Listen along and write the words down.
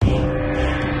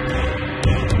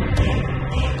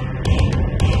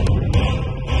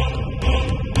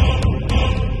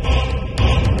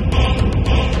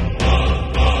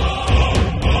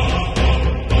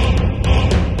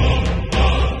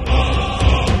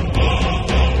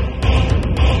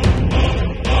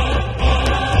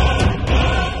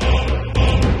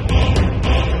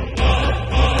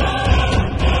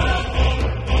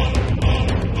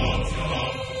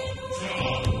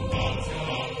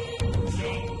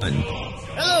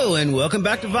Hello and welcome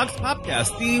back to Vox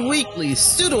Popcast, the weekly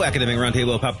pseudo-academic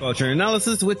roundtable of pop culture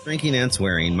analysis with drinking and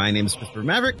swearing. My name is Christopher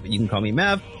Maverick, but you can call me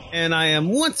Mav, and I am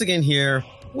once again here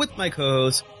with my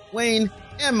co-hosts, Wayne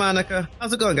and Monica.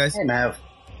 How's it going, guys? Hey, Mav.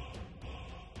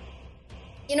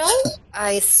 You know,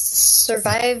 I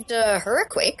survived a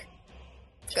hurricane.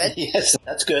 Good. Yes,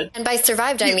 that's good. And by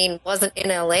survived, I mean wasn't in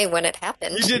LA when it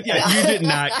happened. You did, yeah, you did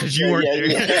not, because you weren't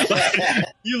there.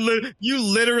 Like, you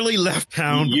literally left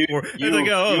town before. You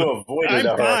avoided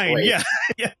I'm fine. hurricane.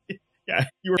 Yeah.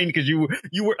 You were because you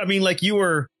were. I mean, like you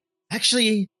were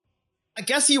actually. I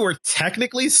guess you were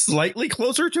technically slightly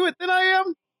closer to it than I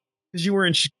am, because you were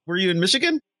in. Were you in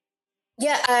Michigan?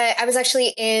 Yeah, I was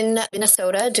actually in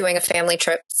Minnesota doing a family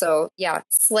trip. So yeah,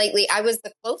 slightly. I was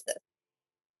the closest.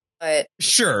 But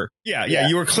sure, yeah,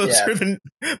 you were closer than,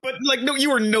 but like no,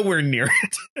 you were nowhere near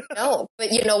it. No,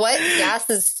 but you know what? Gas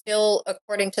is still,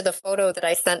 according to the photo that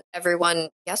I sent everyone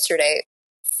yesterday,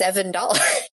 $7.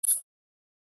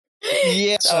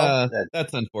 Yeah, so,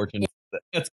 that's unfortunate.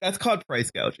 That's called price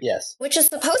gouging. Yes, which is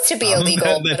supposed to be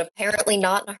illegal, but apparently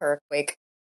not in a hurricane.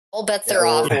 All bets are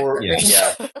off. Or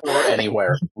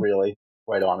anywhere, really,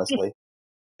 quite honestly.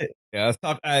 Yeah,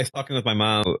 I was talking with my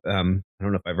mom. I don't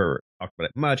know if I've ever talked about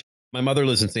it much. My mother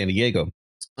lives in San Diego,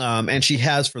 and she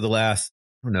has for the last,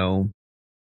 I don't know,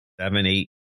 7, 8.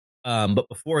 But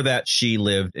before that, she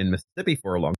lived in Mississippi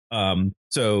for a long time.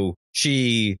 So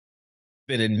she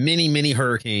been in many, many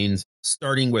hurricanes,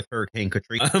 starting with Hurricane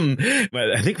Katrina.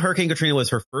 But I think Hurricane Katrina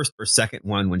was her first or second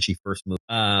one when she first moved.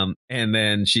 And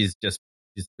then she's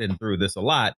been through this a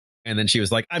lot. And then she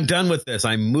was like, I'm done with this.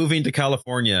 I'm moving to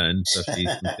California. And so she's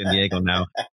in San Diego now.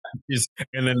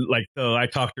 So I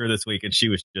talked to her this week and she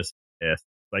was just pissed.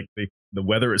 Like the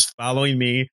weather is following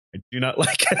me. I do not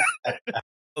like it.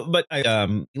 But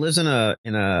he lives in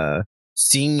a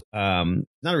senior, not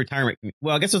a retirement.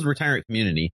 Well, I guess it's a retirement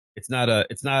community. It's not a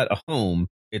home.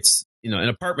 It's, an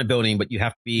apartment building, but you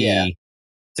have to be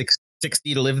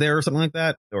 60 to live there or something like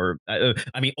that, or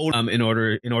old in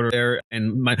order there.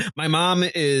 And my mom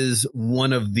is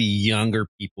one of the younger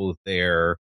people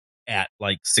there at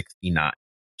like 69.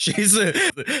 She's a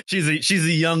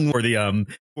young for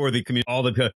the community. All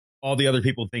the other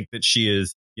people think that she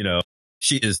is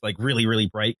like really, really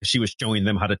bright because she was showing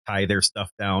them how to tie their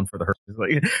stuff down for the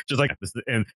hurricane. She's like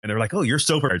and they're like, oh, you're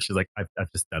so prepared. She's like, I've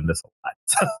just done this a lot.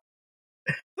 So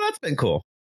that's been cool.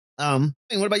 And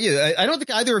what about you? I don't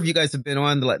think either of you guys have been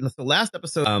on the last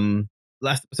episode.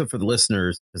 Last episode for the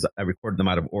listeners, because I recorded them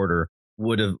out of order,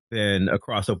 would have been a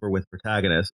crossover with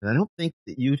Protagonist. And I don't think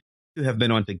that you two have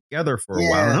been on together for a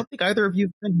while. I don't think either of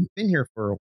you have been here for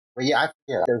a while.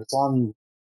 Well, it was on.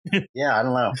 Yeah, I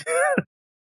don't know.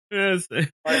 Yes.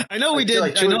 I know we did.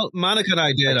 Like I know Monica and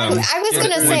I did. I was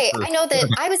going to say, I know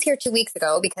that I was here 2 weeks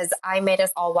ago because I made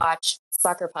us all watch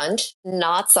Sucker Punch.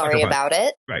 Not sorry about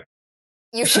it. Right.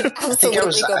 You should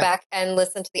absolutely go back and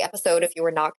listen to the episode if you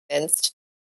were not convinced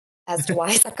as to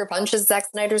why Sucker Punch is Zack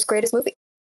Snyder's greatest movie.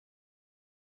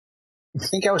 I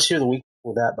think I was here the week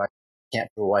before that, but I can't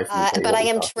for the life of me. But I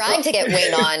am trying to get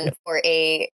Wayne on for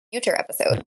a future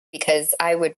episode because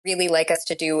I would really like us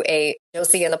to do a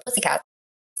Josie and the Pussycats.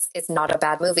 It's not a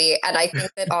bad movie. And I think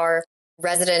that our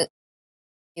resident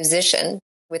musician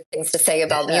with things to say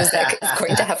about music is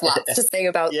going to have lots to say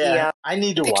about the I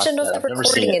need to fiction watch of the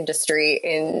recording industry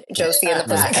in Josie and the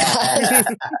Pussycats.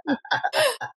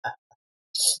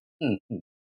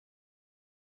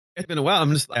 It's been a while.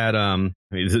 I'm just at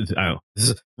this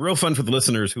is real fun for the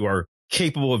listeners who are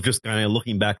capable of just kind of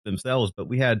looking back themselves. But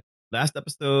we had last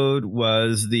episode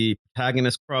was the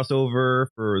Protagonist crossover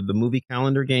for the movie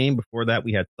calendar game. Before that,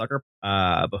 we had Sucker.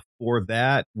 Before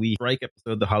that, the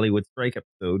Hollywood Strike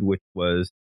episode, which was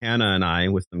Hannah and I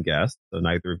with some guests. So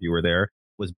neither of you were there.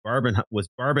 Was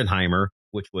Barbenheimer,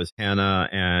 which was Hannah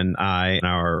and I and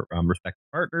our respective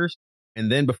partners.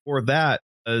 And then before that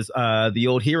was the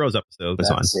Old Heroes episode was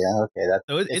on. Yeah,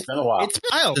 okay. It's been a while. It's been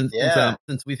a while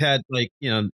since we've had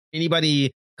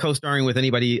anybody co-starring with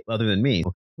anybody other than me.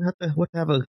 We'll have to have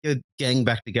a good gang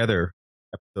back together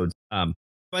episodes.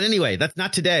 But anyway, that's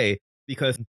not today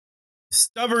because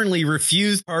stubbornly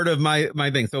refused part of my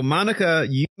thing. So Monica,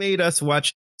 you made us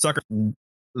watch Sucker, 2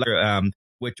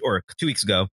 weeks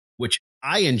ago, which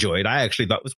I enjoyed. I actually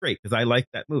thought was great because I liked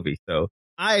that movie. So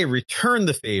I returned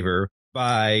the favor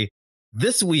by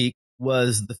this week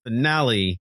was the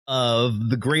finale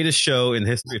of the greatest show in the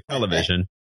history of television.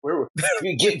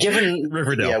 Given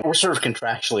Riverdale. Yeah, we're sort of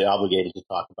contractually obligated to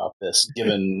talk about this,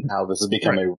 given how this has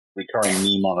become a recurring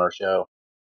meme on our show.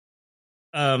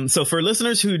 So for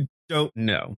listeners who don't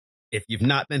know, if you've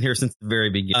not been here since the very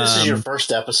beginning, this is your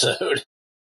first episode.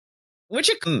 Which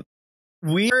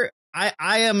I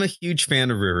am a huge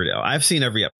fan of Riverdale. I've seen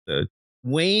every episode.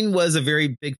 Wayne was a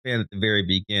very big fan at the very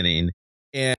beginning.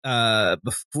 And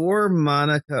before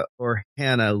Monica or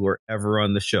Hannah were ever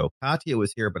on the show, Katya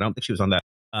was here, but I don't think she was on that.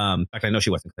 In fact, I know she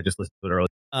wasn't because I just listened to it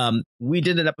earlier. We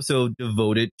did an episode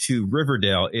devoted to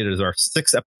Riverdale. It is our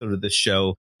 6th episode of this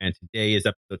show, and today is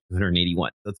episode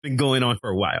 281. So it's been going on for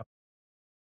a while.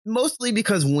 Mostly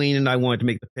because Wayne and I wanted to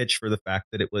make the pitch for the fact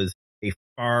that it was a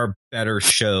far better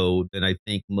show than I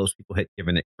think most people had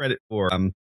given it credit for.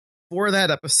 For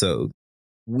that episode,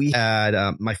 we had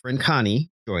my friend Connie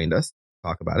joined us to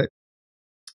talk about it.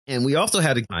 And we also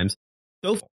had at times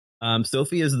Sophie.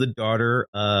 Sophie is the daughter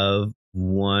of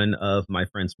one of my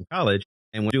friends from college.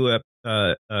 And we do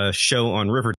a show on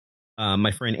Riverdale.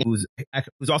 My friend who's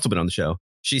also been on the show,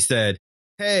 she said,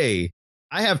 "Hey,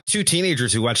 I have 2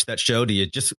 teenagers who watch that show. Do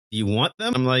you want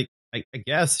them?" I'm like, I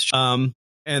guess.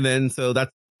 And then so that's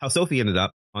how Sophie ended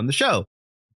up on the show.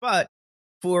 But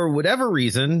for whatever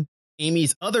reason,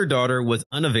 Amy's other daughter was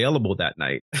unavailable that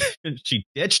night. She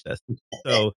ditched us.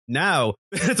 So now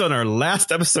it's on our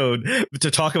last episode to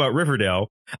talk about Riverdale.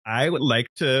 I would like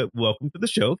to welcome to the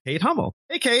show Kate Hummel.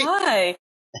 Hey, Kate. Hi.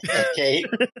 Kate.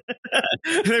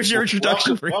 There's your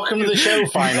introduction. Welcome to the show,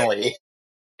 finally.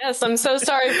 Yes, I'm so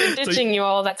sorry for ditching you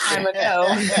all that time ago.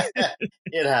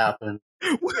 It happened.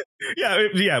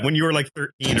 Yeah, when you were like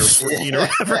 13 or 14 or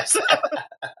whatever. So.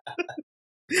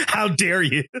 How dare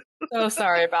you? So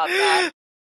sorry about that.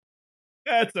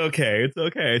 That's okay. It's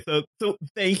okay. So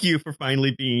thank you for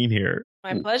finally being here.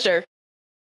 My pleasure.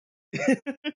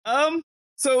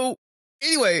 So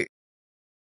anyway,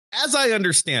 as I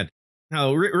understand,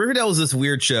 now Riverdale is this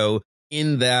weird show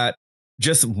in that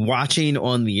just watching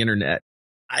on the internet,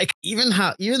 even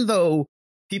though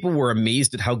people were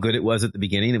amazed at how good it was at the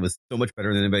beginning, it was so much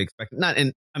better than anybody expected.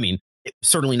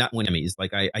 Certainly not win Emmys.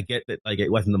 Like I get that, like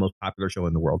it wasn't the most popular show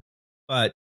in the world,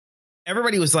 but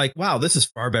everybody was like, "Wow, this is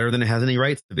far better than it has any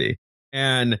rights to be."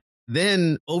 And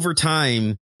then over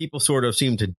time, people sort of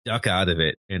seemed to duck out of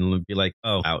it and be like,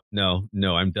 "Oh, out, no,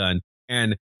 I'm done."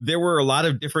 And there were a lot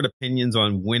of different opinions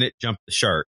on when it jumped the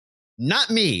shark. Not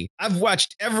me. I've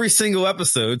watched every single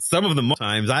episode. Some of them more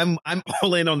times. I'm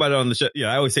all in on the show.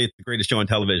 Yeah, I always say it's the greatest show on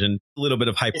television. A little bit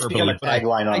of hyperbole, but I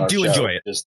do enjoy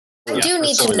it. I do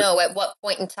need to know at what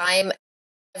point in time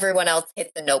everyone else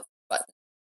hit the nope button.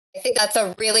 I think that's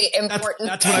a really important.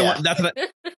 That's what I want.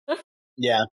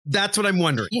 Yeah, that's what I'm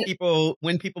wondering.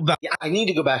 When people. Yeah, I need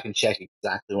to go back and check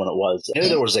exactly when it was. I know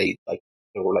there were 4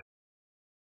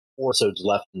 episodes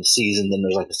left in the season. Then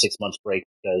there's like a 6-month break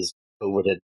because COVID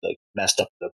had messed up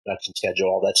the production schedule,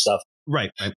 all that stuff. Right.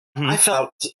 Mm-hmm. I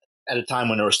felt at a time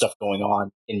when there was stuff going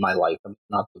on in my life.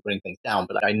 Not to bring things down,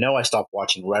 but I know I stopped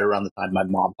watching right around the time my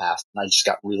mom passed, and I just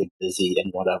got really busy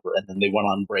and whatever. And then they went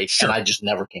on break, and I just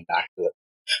never came back to it.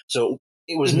 So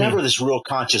it was never this real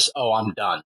conscious, "Oh, I'm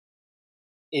done."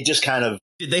 It just kind of.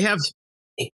 Did they have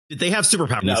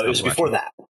superpowers? No, it was before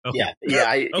that. Okay.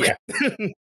 Yeah.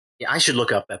 I should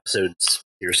look up episodes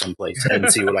here someplace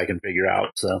and see what I can figure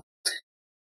out. So.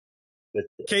 But,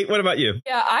 Kate, what about you?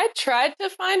 Yeah, I tried to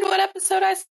find what episode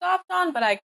I stopped on, but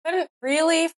I couldn't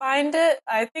really find it.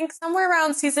 I think somewhere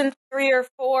around season 3 or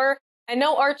 4. I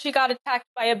know Archie got attacked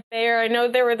by a bear. I know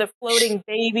there were the floating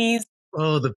babies.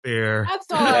 Oh, the bear. That's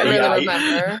all I really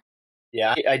remember.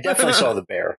 Yeah, I definitely saw the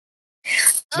bear.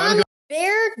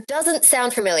 Bear doesn't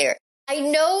sound familiar. I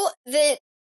know that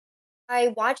I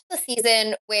watched the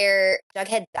season where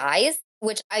Jughead dies,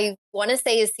 which I want to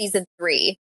say is season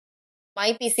 3.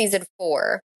 Might be season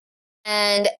 4.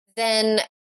 And then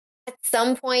at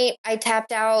some point I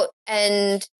tapped out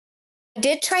and I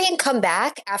did try and come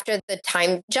back after the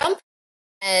time jump.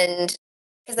 And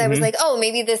because I was like, oh,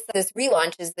 maybe this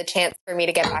relaunch is the chance for me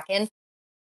to get back in.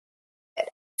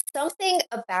 Something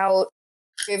about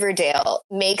Riverdale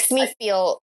makes me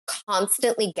feel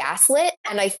constantly gaslit.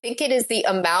 And I think it is the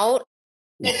amount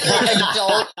that the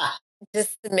adult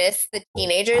dismiss the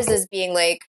teenagers as being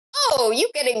like, "Oh, you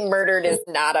getting murdered is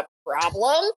not a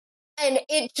problem." And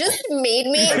it just made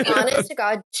me, honest to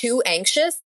God, too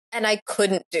anxious, and I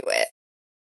couldn't do it.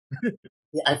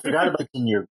 Yeah, I forgot about the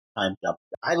 10-year time jump.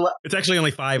 It's actually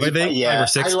only 5, I think. Yeah, 5 or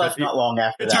 6. I left not long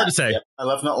after that. It's hard to say. Yep, I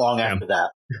left not long after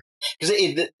that.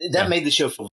 Because that made the show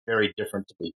feel very different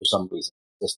to me for some reason.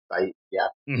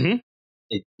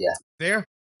 There.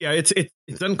 Yeah, it's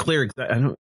unclear.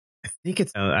 I think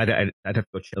it's. I'd have to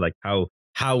go check like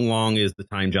how long is the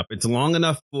time jump? It's long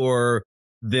enough for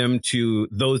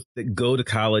those that go to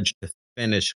college to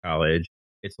finish college.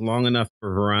 It's long enough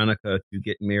for Veronica to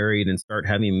get married and start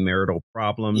having marital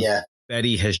problems. Yeah.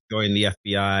 Betty has joined the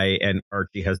FBI and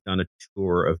Archie has done a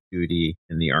tour of duty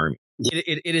in the Army.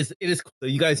 It is. So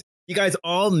you guys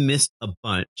all missed a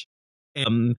bunch.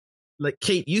 Like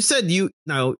Kate, you said you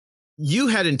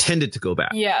had intended to go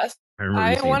back. Yes.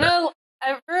 I want to,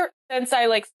 ever since I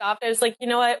stopped, I was like, you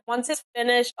know what? Once it's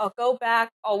finished, I'll go back.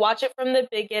 I'll watch it from the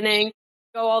beginning,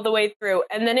 go all the way through.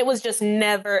 And then it was just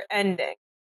never ending.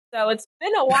 So it's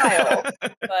been a while,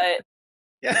 but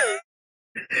yeah.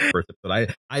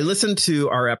 But I listened to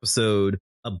our episode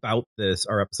about this,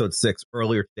 our episode 6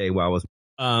 earlier today while I was,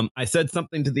 I said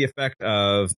something to the effect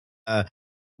of,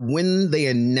 when they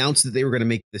announced that they were going to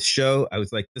make this show, I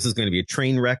was like, this is going to be a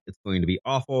train wreck. It's going to be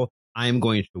awful. I am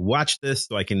going to watch this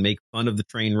so I can make fun of the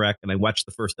train wreck. And I watched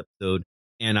the first episode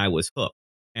and I was hooked.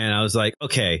 And I was like,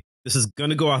 okay, this is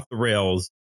going to go off the rails.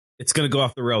 It's going to go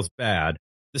off the rails bad.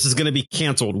 This is going to be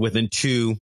canceled within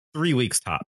 2-3 weeks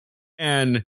top.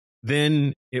 And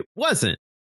then it wasn't.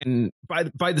 And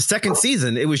by the second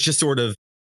season, it was just sort of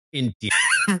indeed.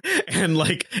 And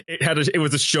it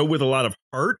was a show with a lot of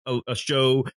heart, a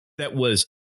show that was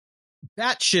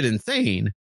batshit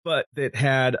insane, but that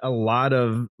had a lot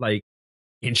of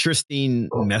interesting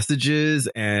messages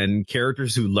and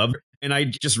characters who loved her. And I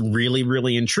just really,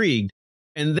 really intrigued.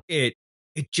 And it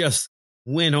just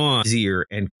went on crazier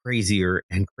and crazier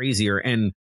and crazier.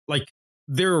 And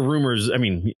there are rumors. I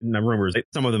mean, not rumors.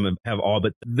 Some of them have all,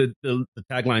 but the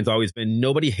tagline's always been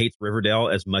nobody hates Riverdale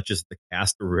as much as the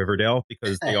cast of Riverdale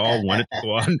because they all wanted to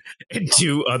go on and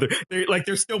do other.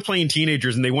 They're still playing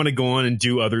teenagers and they want to go on and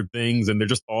do other things, and they're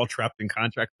just all trapped in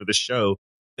contracts for the show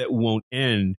that won't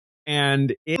end.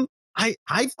 And I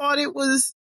thought it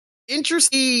was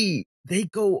interesting. They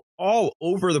go all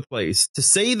over the place. To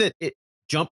say that it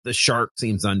jumped the shark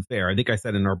seems unfair. I think I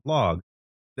said in our blog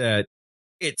that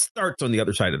it starts on the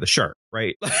other side of the shark,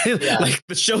 right? Yeah.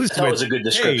 The show's that was a good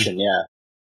description. Hey,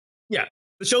 yeah.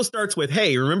 The show starts with,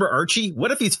 hey, remember Archie?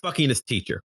 What if he's fucking his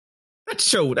teacher?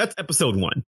 That's episode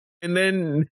 1. And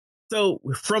then, so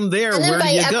from there, where do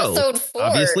you go? Episode 4,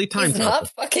 obviously time he's travel.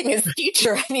 not fucking his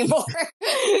teacher anymore.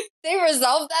 They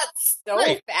resolved that so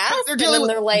fast.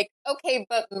 They're like, okay,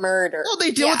 but murder. Well, they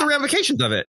deal with the ramifications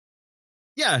of it.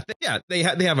 Yeah. They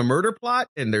have a murder plot,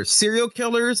 and there's serial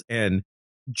killers and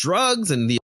drugs and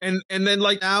then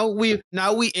now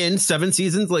we end 7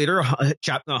 seasons later,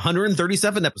 chapter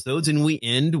 137 episodes, and we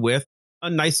end with a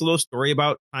nice little story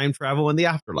about time travel and the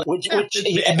afterlife.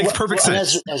 It makes perfect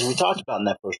sense. As we talked about in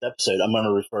that first episode, I'm going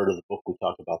to refer to the book we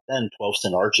talked about then, 12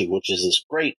 Cent Archie, which is this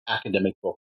great academic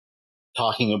book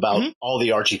talking about all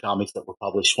the Archie comics that were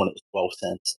published when it was 12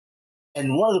 cents.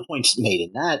 And one of the points made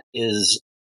in that is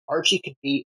Archie could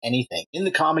be anything. In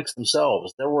the comics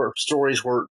themselves, there were stories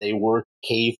where they were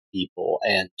cave people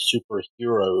and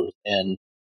superheroes, and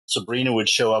Sabrina would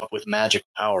show up with magic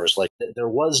powers. There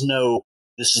was no,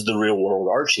 this is the real world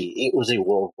Archie. It was a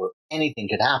world where anything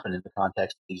could happen in the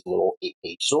context of these little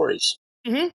 8-page stories.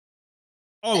 Mm-hmm.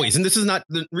 Always. And this is not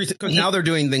the recent, because now they're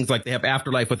doing things like they have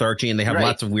Afterlife with Archie, and they have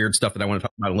lots of weird stuff that I want to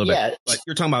talk about a little bit. But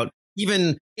you're talking about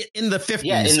even in the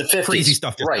 50s, crazy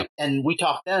stuff. Right. And we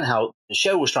talked then how the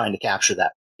show was trying to capture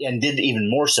that and did even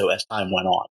more so as time went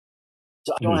on.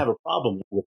 So I don't have a problem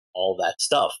with all that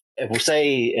stuff. If we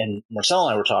say, and Marcel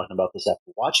and I were talking about this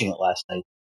after watching it last night,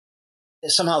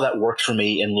 somehow that works for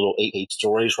me in little 8-page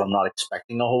stories where I'm not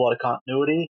expecting a whole lot of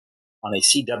continuity. On a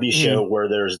CW show where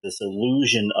there's this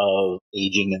illusion of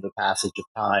aging and the passage of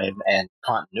time and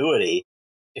continuity,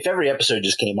 if every episode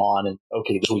just came on and,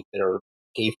 okay, this week they're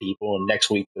cave people and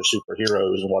next week they're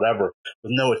superheroes and whatever,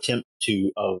 with no attempt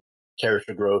of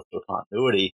character growth or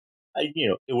continuity,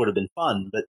 it would have been fun.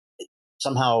 But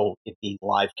somehow, it being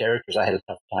live characters, I had a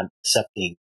tough time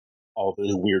accepting all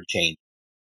the weird change.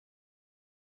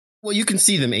 Well, you can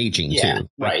see them aging too.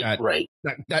 Right.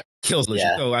 That kills the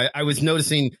show. So I was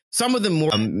noticing some of them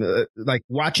more,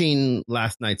 watching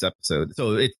last night's episode.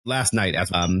 So it's last night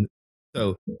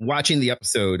so watching the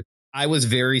episode, I was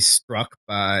very struck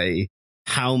by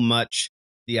how much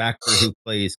the actor who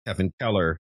plays Kevin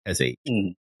Keller has aged.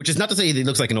 Which is not to say he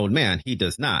looks like an old man. He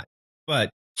does not.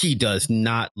 But he does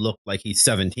not look like he's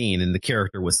 17 and the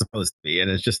character was supposed to be.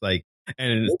 And it's just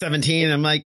and 17, I'm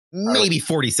like, maybe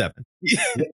 47. You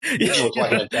look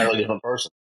like an entirely different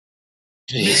person.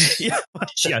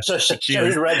 So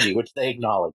did Reggie, which they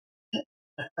acknowledge.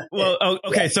 Well,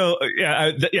 okay, so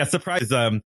surprise.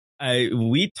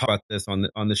 We talked about this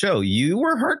on the show. You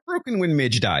were heartbroken when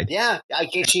Midge died. Yeah,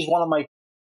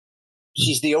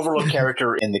 she's the overlooked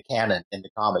character in the canon in the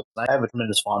comics. I have a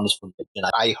tremendous fondness for Midge, and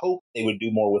I hope they would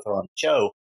do more with her on the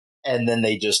show. And then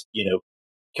they just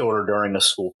killed her during a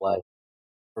school play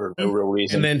for no real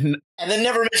reason, and then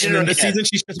never mentioned her this again. season.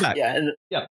 She's just back.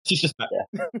 Yeah, she's just back.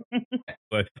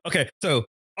 But okay, so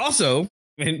also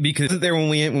and because there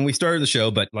when we started the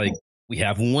show, but like we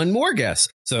have one more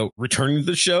guest. So returning to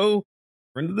the show,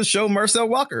 Marcel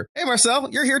Walker. Hey, Marcel,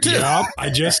 you're here too. Yep, I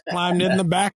just climbed in the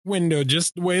back window,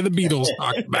 just the way the Beatles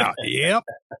talked about. Yep.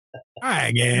 Hi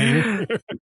again.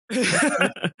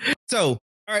 So,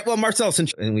 all right. Well, Marcel,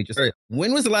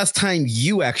 when was the last time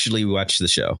you actually watched the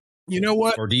show? You know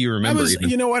what? Or do you remember?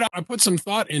 You know what? I put some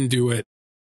thought into it,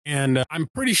 and I'm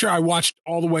pretty sure I watched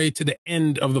all the way to the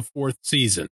end of the 4th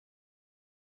season.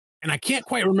 And I can't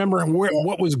quite remember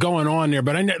what was going on there,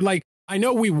 but I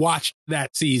know we watched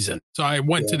that season, so I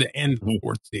went to the end of the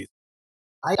 4th season.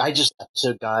 I just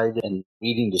episode guide and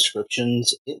reading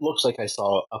descriptions. It looks like I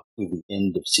saw up to the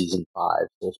end of season 5,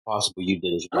 so it's possible you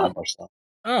did as well, Marcel.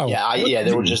 Oh, yeah.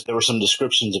 There were some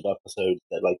descriptions of episodes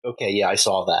that like, okay, yeah, I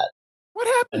saw that. What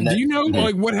happened? Do you know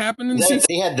like what happened in season?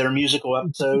 They had their musical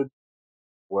episode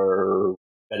where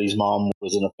Betty's mom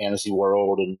was in a fantasy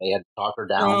world and they had to talk her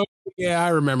down. Oh, yeah, I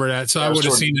remember that. So I would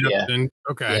have seen it. Then.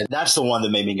 Okay. Yeah, that's the one that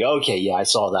made me go, okay, yeah, I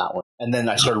saw that one. And then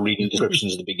I started reading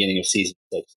descriptions at the beginning of season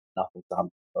 6. Nothing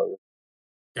familiar.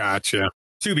 Gotcha.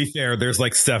 To be fair, there's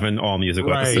like 7 all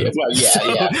musical episodes. Well,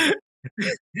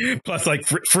 yeah. Plus like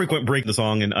frequent break the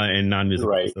song and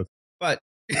non-musical episodes. But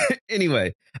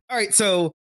anyway, all right.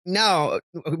 So now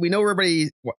we know everybody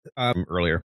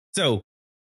earlier. So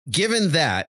given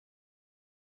that,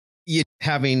 you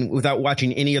without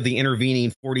watching any of the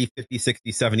intervening 40, 50,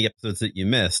 60, 70 episodes that you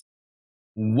missed,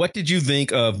 what did you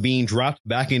think of being dropped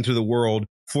back into the world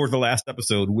for the last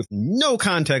episode with no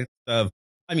context of,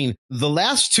 the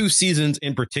last 2 seasons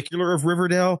in particular of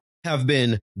Riverdale have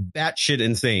been batshit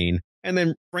insane. And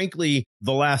then frankly,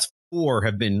 the last 4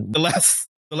 have been, the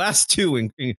last 2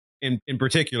 in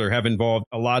particular have involved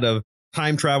a lot of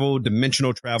time travel,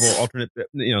 dimensional travel, alternate,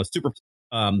 super,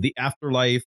 the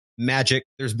afterlife, magic.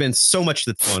 There's been so much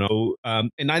that's going on.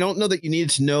 And I don't know that you needed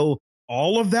to know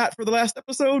all of that for the last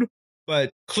episode,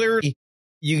 but clearly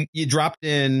you dropped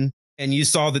in and you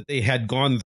saw that they had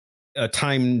gone a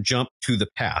time jump to the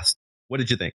past. What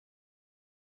did you think?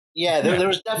 Yeah, there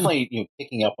was definitely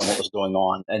picking up on what was going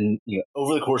on, and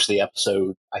over the course of the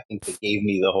episode, I think they gave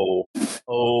me the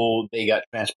whole they got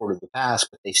transported to the past,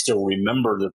 but they still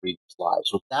remember their previous lives.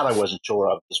 With that, I wasn't sure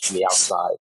of just from the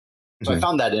outside. So I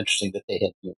found that interesting that they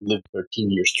had lived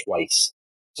 13 years twice.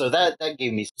 So that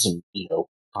gave me some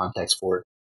context for it.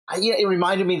 It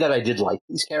reminded me that I did like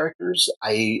these characters.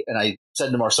 I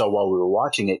said to Marcel while we were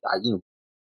watching it,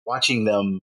 watching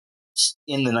them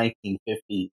in the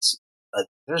 1950s,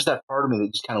 there's that part of me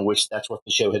that just kind of wished that's what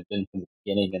the show had been from the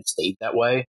beginning and stayed that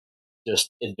way. Just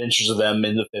adventures of them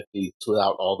in the 50s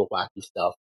without all the wacky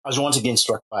stuff. I was once again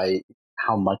struck by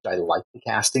how much I liked the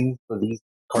casting for these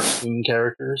cartoon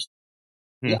characters.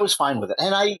 Yeah, I was fine with it.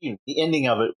 And the ending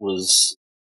of it was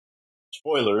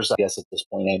spoilers. I guess at this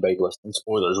point, anybody listening,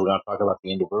 spoilers. We're going to talk about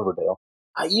the end of Riverdale.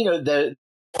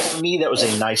 For me, that was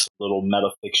a nice little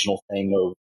metafictional thing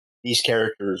of these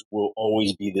characters will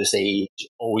always be this age,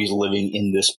 always living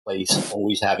in this place,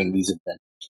 always having these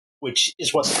adventures, which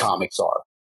is what the comics are.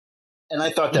 And I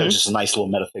thought that was just a nice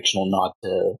little metafictional nod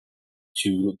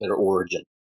to their origin.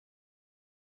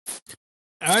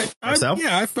 I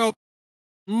felt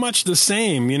much the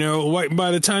same. By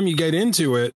the time you get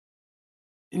into it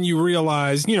and you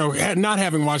realize, not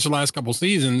having watched the last couple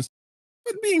seasons,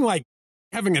 but being like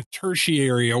having a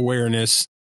tertiary awareness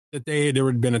that there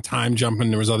had been a time jump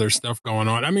and there was other stuff going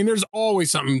on. There's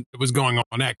always something that was going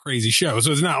on that crazy show.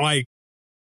 So it's not like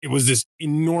it was this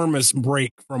enormous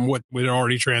break from what had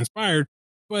already transpired,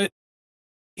 but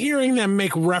hearing them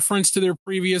make reference to their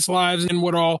previous lives and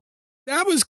that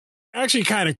was actually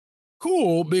kind of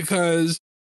cool, because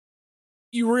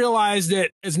you realize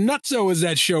that as nutso as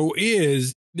that show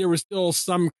is, there was still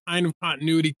some kind of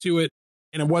continuity to it.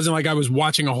 And it wasn't like I was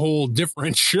watching a whole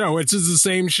different show. It's just the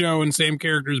same show and same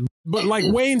characters. But like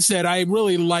Wayne said, I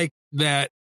really like that.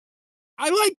 I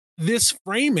like this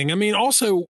framing.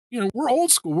 Also, we're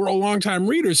old school. We're a longtime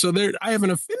readers. So I have an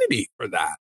affinity for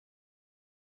that.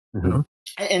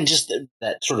 And just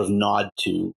that sort of nod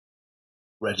to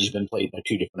Reggie's been played by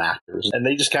 2 different actors. And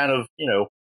they just kind of,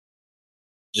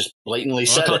 just blatantly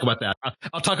said I'll talk about that.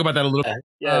 I'll talk about that a little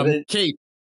bit. Kate,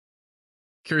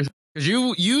 curious, because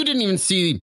you didn't even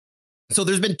see. So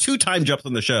there's been 2 time jumps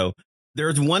on the show.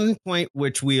 There's one point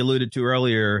which we alluded to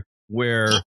earlier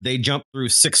where they jump through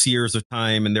 6 years of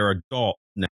time and they're adult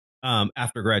now,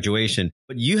 after graduation.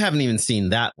 But you haven't even seen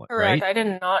that one, Correct. right? I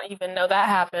did not even know that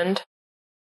happened.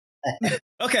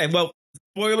 Okay, well,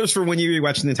 spoilers for when you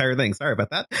rewatch the entire thing. Sorry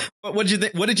about that. But what did you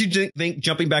think? What did you think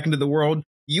jumping back into the world?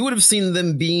 You would have seen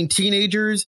them being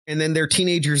teenagers, and then they're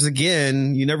teenagers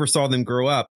again. You never saw them grow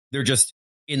up. They're just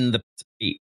in the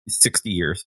 60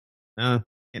 years. Can't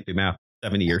do math.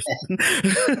 70 years.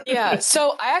 Yeah,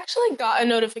 so I actually got a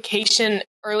notification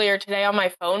earlier today on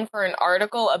my phone for an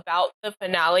article about the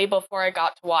finale before I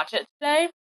got to watch it today.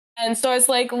 And so I was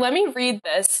like, let me read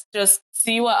this, just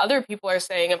see what other people are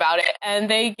saying about it. And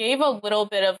they gave a little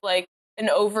bit of like an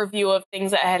overview of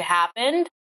things that had happened.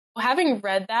 Having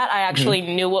read that, I actually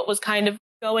knew what was kind of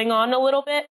going on a little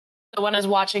bit. So when I was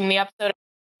watching the episode,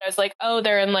 I was like, oh,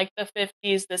 they're in like the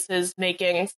 50s. This is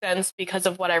making sense because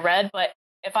of what I read. But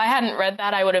if I hadn't read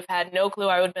that, I would have had no clue.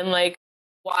 I would have been like,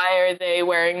 why are they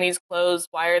wearing these clothes?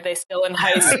 Why are they still in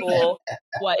high school?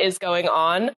 What is going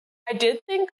on? I did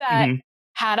think that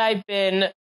had I been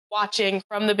watching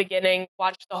from the beginning,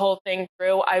 watched the whole thing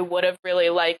through, I would have really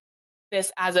liked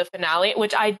this as a finale,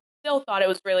 which I still thought it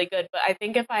was really good. But I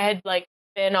think if I had like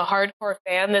been a hardcore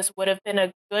fan, this would have been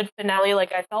a good finale.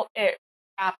 Like I felt it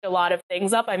wrapped a lot of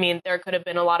things up. I mean, there could have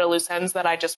been a lot of loose ends that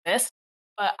I just missed,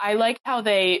 but I liked how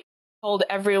they told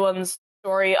everyone's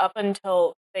story up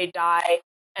until they die.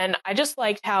 And I just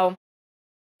liked how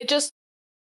it just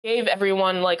gave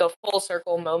everyone like a full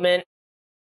circle moment.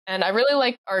 And I really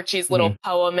liked Archie's little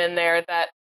poem in there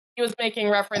that he was making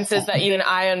references that even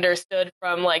I understood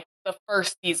from like the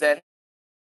first season.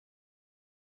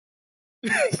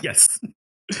 Yes.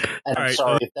 And I'm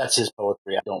sorry if that's his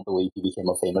poetry. I don't believe he became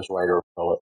a famous writer or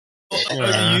poet.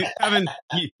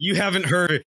 You haven't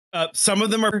heard it. Some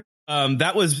of them are. I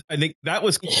think that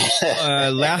was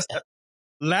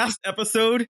last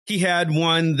episode. He had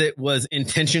one that was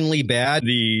intentionally bad.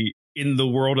 In the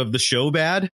world of the show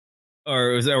bad,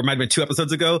 or it might have been 2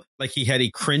 episodes ago. Like he had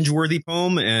a cringeworthy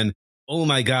poem, and oh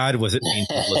my god, was it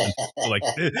painful to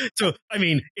listen to. So I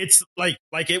mean, it's like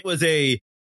it was a.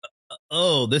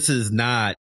 Oh, this is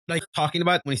not like talking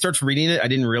about when he starts reading it. I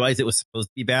didn't realize it was supposed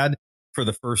to be bad for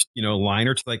the first, line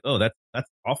or two. Like, oh, that's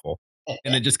awful.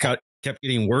 And it just kept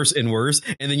getting worse and worse.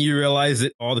 And then you realize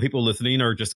that all the people listening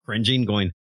are just cringing,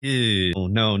 going, oh,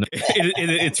 no.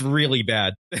 It's really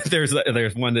bad. There's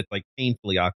one that's like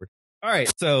painfully awkward. All right.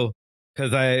 So,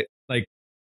 because I like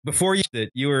before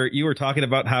you were talking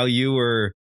about how you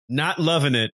were not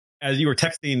loving it as you were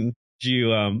texting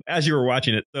as you were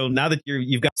watching it. So now that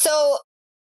you've got. So,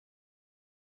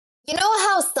 you know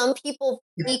how some people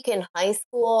peak in high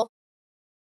school?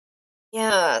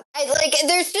 Yeah.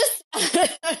 There's just.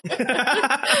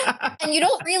 And you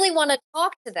don't really want to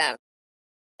talk to them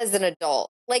as an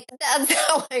adult. Like, that's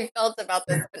how I felt about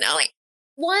this finale.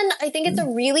 One, I think it's a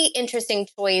really interesting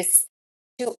choice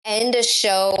to end a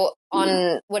show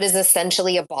on what is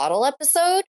essentially a bottle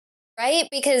episode, right?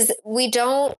 Because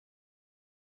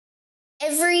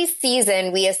every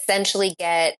season we essentially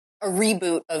get a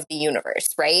reboot of the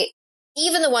universe, right?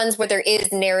 Even the ones where there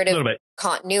is narrative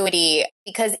continuity,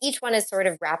 because each one is sort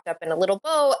of wrapped up in a little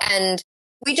bow, and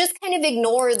we just kind of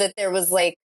ignore that there was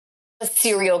like a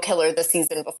serial killer the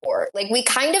season before. Like we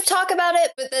kind of talk about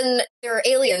it, but then there are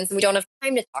aliens and we don't have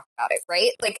time to talk about it,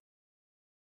 right? Like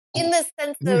in the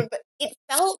sense of it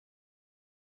felt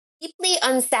deeply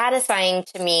unsatisfying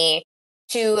to me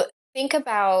to think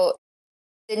about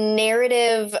the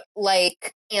narrative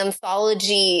like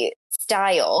anthology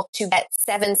style to get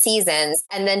 7 seasons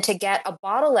and then to get a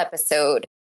bottle episode.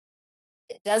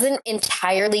 It doesn't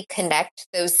entirely connect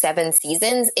those 7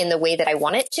 seasons in the way that I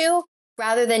want it to,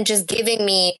 rather than just giving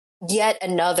me yet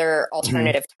another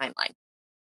alternative timeline.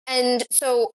 And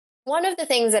so one of the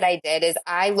things that I did is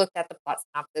I looked at the plot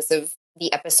synopsis of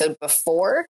the episode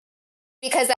before,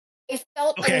 because I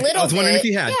felt a little I was wondering bit,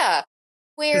 if you had. yeah,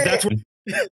 where that's what,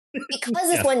 because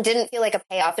this one didn't feel like a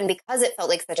payoff and because it felt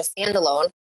like such a standalone,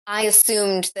 I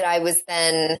assumed that I was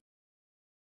then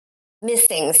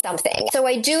missing something. So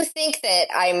I do think that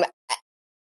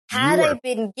had I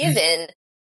been given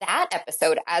that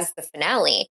episode as the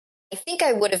finale, I think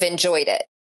I would have enjoyed it.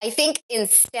 I think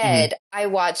instead I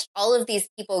watched all of these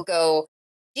people go,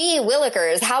 gee,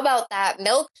 Willikers, how about that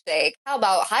milkshake? How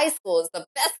about high school is the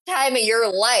best time of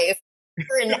your life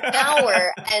for an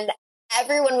hour? And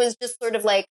everyone was just sort of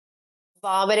like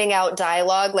vomiting out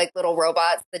dialogue like little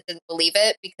robots that didn't believe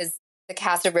it because the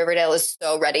cast of Riverdale is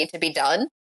so ready to be done.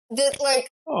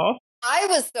 I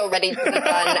was so ready to be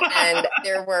done. And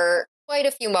there were quite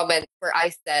a few moments where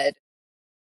I said,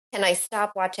 can I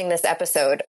stop watching this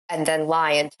episode and then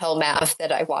lie and tell Mav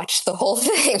that I watched the whole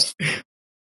thing?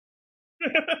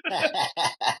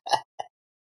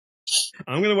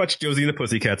 I'm going to watch Josie and the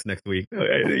Pussycats next week.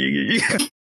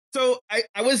 So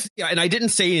I was, and I didn't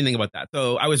say anything about that.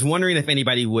 So I was wondering if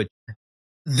anybody would.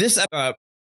 I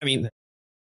mean,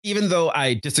 even though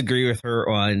I disagree with her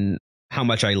on how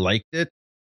much I liked it,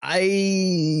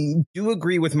 I do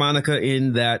agree with Monica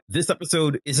in that this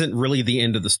episode isn't really the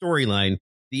end of the storyline.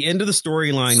 the end of the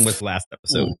storyline was last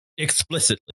episode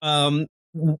explicitly.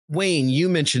 Wayne, you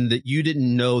mentioned that you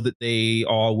didn't know that they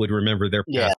all would remember their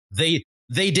past. They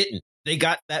didn't. They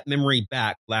got that memory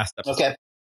back last episode. Okay.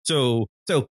 So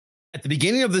at the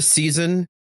beginning of the season,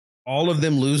 all of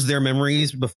them lose their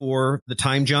memories before the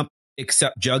time jump,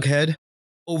 except Jughead.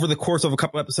 Over the course of a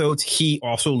couple episodes, he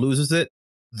also loses it,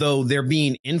 though they're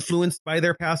being influenced by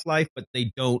their past life, but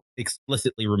they don't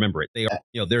explicitly remember it. They are,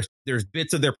 there's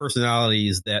bits of their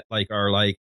personalities that are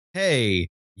like, hey,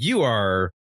 you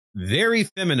are very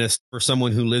feminist for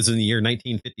someone who lives in the year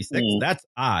 1956. That's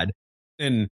odd.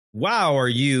 And wow, are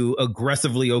you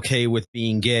aggressively okay with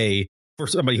being gay for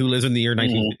somebody who lives in the year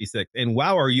 1956? And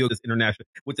wow, are you this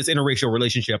interracial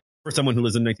relationship for someone who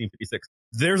lives in 1956?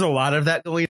 There's a lot of that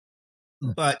going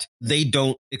on, but they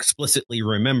don't explicitly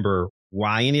remember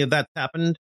why any of that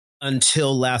happened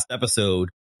until last episode,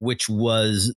 which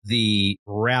was the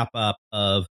wrap up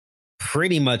of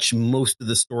pretty much most of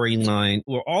the storyline,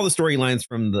 or all the storylines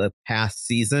from the past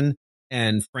season,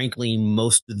 and frankly,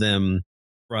 most of them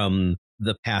from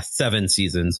the past 7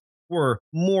 seasons were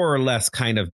more or less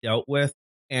kind of dealt with.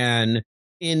 And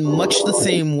in much the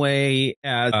same way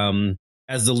as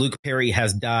the Luke Perry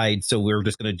has died, so we're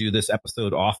just going to do this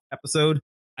episode off episode.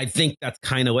 I think that's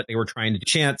kind of what they were trying to do.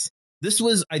 Chance, this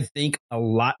was, I think, a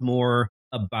lot more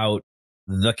about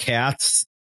the cats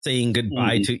saying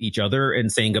goodbye to each other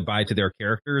and saying goodbye to their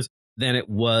characters than it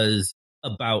was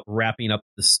about wrapping up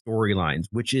the storylines,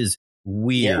 which is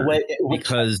weird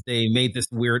because they made this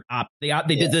weird they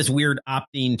did this weird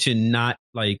opting to not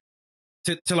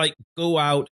to go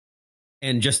out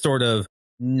and just sort of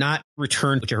not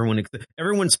return, which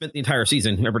everyone spent the entire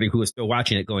season, everybody who was still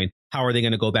watching it going, how are they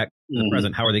going to go back to the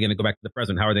present? How are they going to go back to the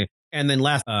present? How are they? And then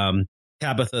last,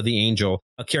 Tabitha the Angel,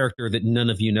 a character that none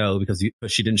of you know because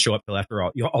she didn't show up till after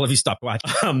all of you stopped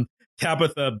watching.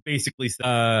 Tabitha basically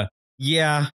said,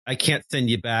 yeah, I can't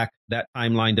send you back. That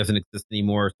timeline doesn't exist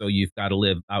anymore. So you've got to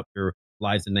live out your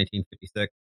lives in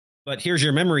 1956. But here's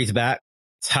your memories back.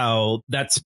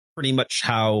 That's pretty much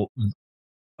how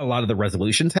a lot of the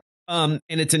resolutions happen.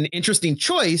 And it's an interesting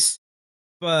choice,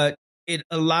 but it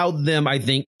allowed them, I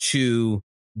think, to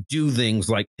do things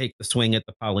like take the swing at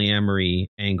the polyamory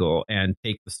angle and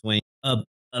take the swing of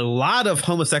a lot of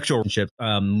homosexual relationships,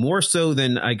 more so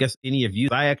than I guess any of you.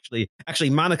 I actually,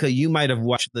 Monica, you might have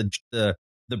watched the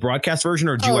broadcast version,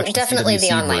 or did you watch definitely the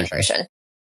the online version?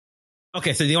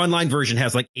 Okay, so the online version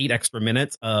has 8 extra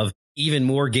minutes of even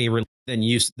more gay than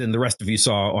the rest of you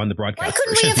saw on the broadcast. Why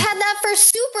couldn't version. we have had that for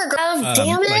Supergirl?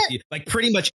 Damn it!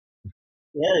 Pretty much.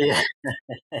 Yeah.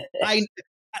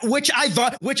 Which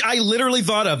I literally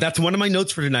thought of. That's one of my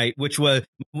notes for tonight. Which was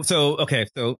okay.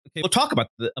 We'll talk about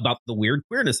the weird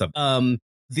queerness of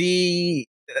the.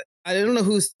 I don't know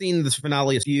who's seen this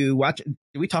finale. If you watch it,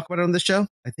 did we talk about it on this show?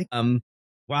 I think.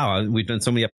 Wow, we've done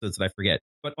so many episodes that I forget.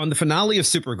 But on the finale of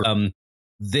Supergirl,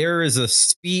 there is a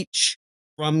speech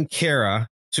from Kara,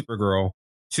 Supergirl,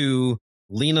 to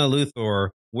Lena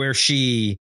Luthor, where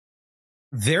she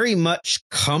very much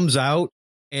comes out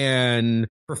and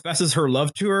professes her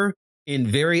love to her in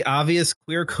very obvious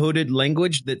queer coded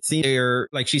language that seems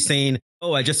like she's saying,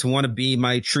 oh, I just want to be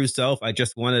my true self. I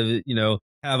just want to,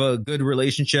 have a good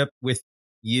relationship with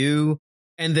you.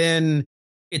 And then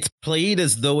it's played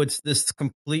as though it's this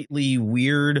completely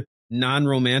weird,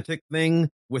 non-romantic thing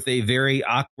with a very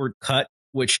awkward cut,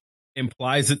 which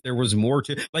implies that there was more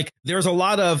to there's a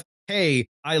lot of, hey,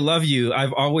 I love you.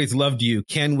 I've always loved you.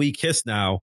 Can we kiss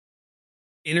now?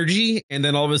 Energy. And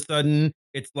then all of a sudden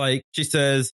it's like she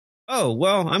says, oh,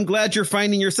 well, I'm glad you're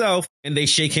finding yourself. And they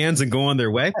shake hands and go on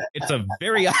their way. It's a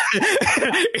very,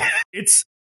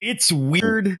 it's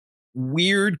weird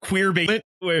queer bait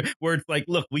where it's like,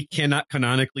 look, we cannot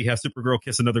canonically have Supergirl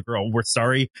kiss another girl. We're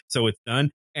sorry. So it's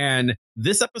done. And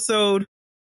this episode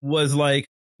was like,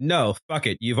 no, fuck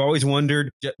it. You've always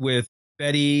wondered with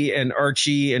Betty and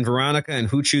Archie and Veronica and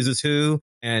who chooses who.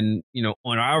 And,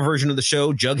 on our version of the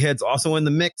show, Jughead's also in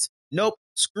the mix. Nope,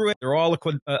 screw it. They're all a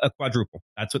quadruple.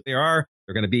 That's what they are.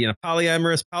 They're going to be in a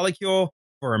polyamorous polycule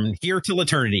from here till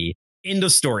eternity. End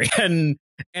of story. And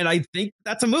I think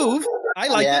that's a move. I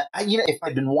like it. If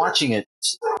I'd been watching it,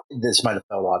 this might have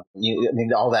felt odd.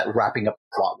 All that wrapping up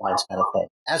plot lines kind of thing.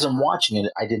 As I'm watching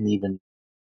it, I didn't even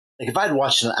if I'd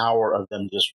watched an hour of them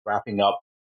just wrapping up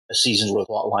a season's worth of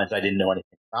plot lines I didn't know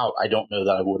anything about, I don't know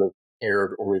that I would have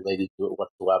cared or related to it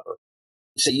whatsoever.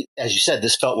 So, as you said,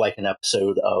 this felt like an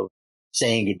episode of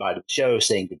saying goodbye to the show,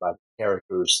 saying goodbye to the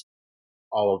characters,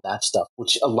 all of that stuff,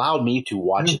 which allowed me to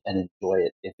watch it and enjoy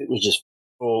it. If it was just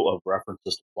full of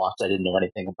references to plots I didn't know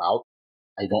anything about,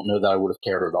 I don't know that I would have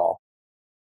cared at all.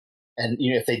 And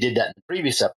if they did that in the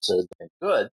previous episode, then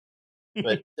good.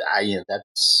 But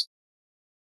that's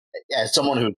as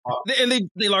someone who And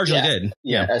they largely did.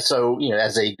 Yeah. So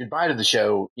as a goodbye to the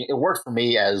show, it worked for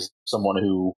me as someone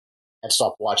who had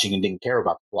stopped watching and didn't care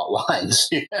about the plot lines.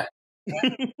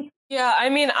 Yeah, I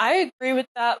mean, I agree with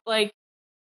that. Like,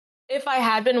 if I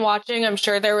had been watching, I'm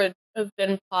sure there would have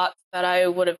been plots that I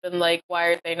would have been like, why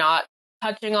are they not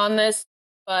touching on this?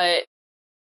 But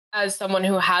as someone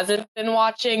who hasn't been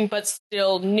watching but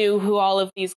still knew who all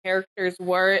of these characters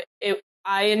were,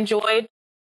 I enjoyed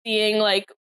seeing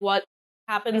like what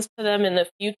happens to them in the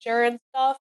future and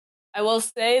stuff. I will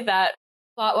say that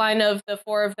plotline of the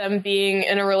four of them being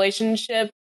in a relationship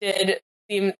did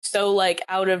seem so like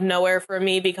out of nowhere for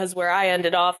me, because where I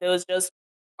ended off, it was just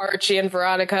Archie and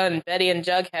Veronica and Betty and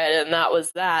Jughead, and that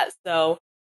was that. So,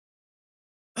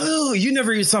 oh, you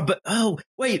never even saw, but oh,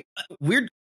 wait,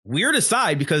 weird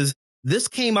aside, because this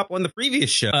came up on the previous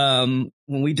show.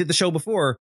 When we did the show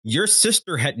before, your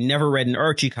sister had never read an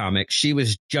Archie comic. She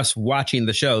was just watching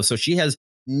the show, so she has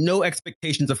no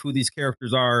expectations of who these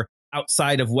characters are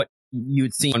outside of what you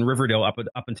had seen on Riverdale up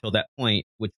until that point,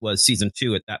 which was season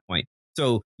 2 at that point.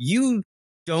 So you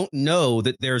don't know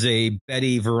that there's a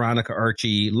Betty, Veronica,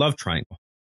 Archie love triangle.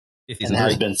 And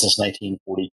has been since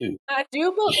 1942. I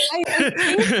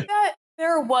think that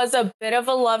there was a bit of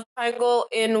a love triangle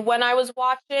in when I was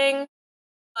watching,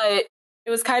 but it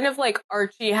was kind of like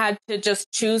Archie had to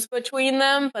just choose between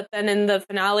them. But then in the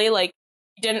finale, like,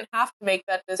 he didn't have to make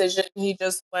that decision. He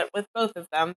just went with both of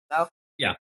them. So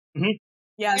yeah. Mm-hmm.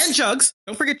 Yes. And Jugs.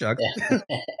 Don't forget Jugs.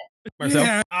 Marcel?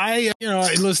 Yeah, I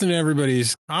listened to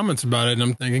everybody's comments about it, and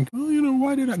I'm thinking, well,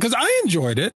 why did I? Because I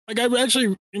enjoyed it. Like, I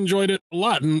actually enjoyed it a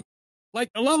lot. And like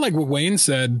a lot like what Wayne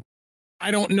said, I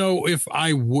don't know if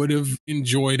I would have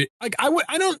enjoyed it. Like, I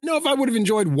don't know if I would have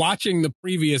enjoyed watching the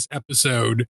previous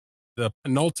episode, the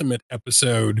penultimate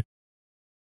episode,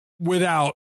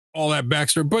 without all that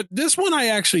backstory. But this one I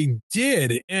actually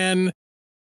did. And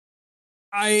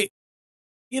I'm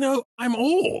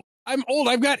old.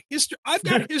 I've got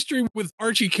history with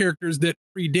Archie characters that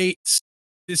predates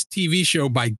this TV show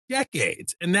by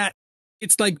decades. And that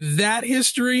it's like that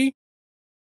history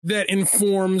that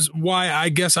informs why I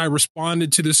guess I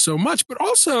responded to this so much. But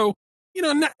also,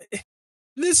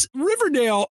 this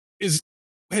Riverdale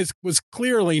was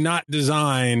clearly not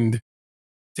designed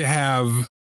to have,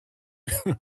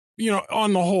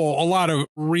 on the whole, a lot of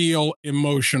real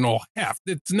emotional heft.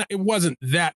 It wasn't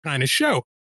that kind of show.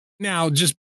 Now,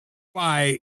 just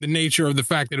by the nature of the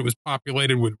fact that it was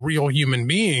populated with real human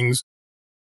beings,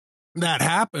 that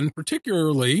happened,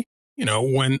 particularly,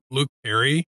 when Luke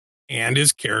Perry and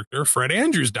his character, Fred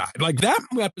Andrews, died. Like, that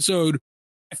episode,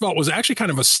 I felt, was actually kind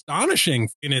of astonishing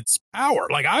in its power.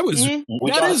 Like,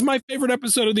 that is my favorite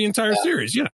episode of the entire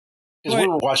series. Yeah. Because we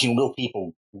were watching real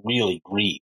people really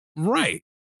grieve. Right.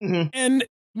 Mm-hmm. And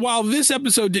while this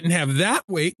episode didn't have that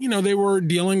weight, they were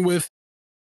dealing with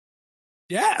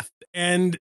death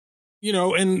and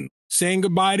saying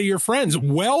goodbye to your friends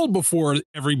well before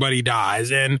everybody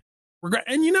dies. And I'm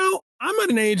at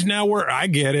an age now where I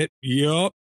get it.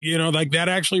 Yup. Like, that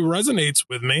actually resonates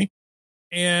with me.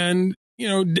 And,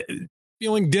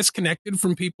 feeling disconnected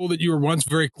from people that you were once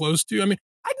very close to. I mean,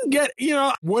 I can get,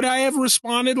 would I have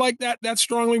responded like that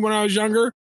strongly when I was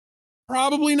younger?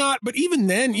 Probably not. But even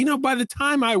then, by the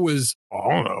time I was,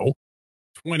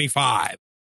 25,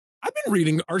 I've been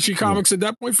reading Archie comics at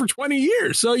that point for 20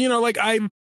 years. So,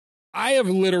 I have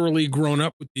literally grown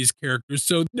up with these characters.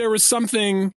 So there was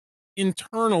something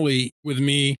internally with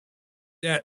me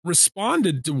that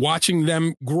responded to watching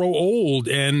them grow old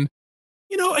and,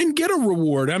 and get a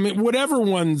reward. I mean, whatever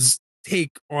one's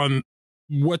take on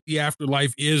what the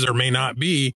afterlife is or may not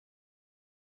be.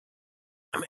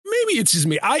 I mean, maybe it's just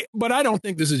me. But I don't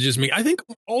think this is just me. I think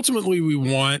ultimately we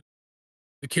want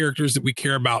the characters that we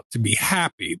care about to be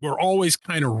happy. We're always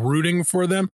kind of rooting for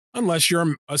them, unless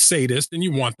you're a sadist and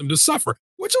you want them to suffer,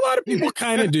 which a lot of people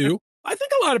kind of do. I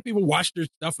think a lot of people watch their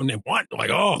stuff and they want, like,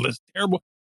 oh, this is terrible.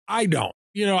 I don't,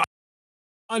 I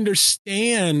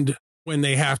understand when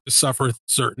they have to suffer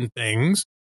certain things,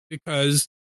 because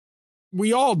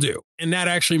we all do. And that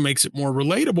actually makes it more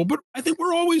relatable. But I think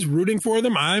we're always rooting for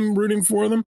them. I'm rooting for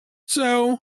them.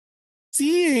 So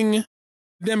seeing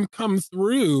them come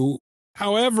through,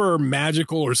 however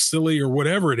magical or silly or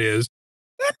whatever it is,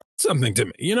 that's something to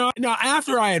me. Now,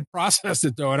 after I had processed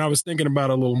it, though, and I was thinking about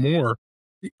it a little more,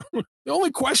 the only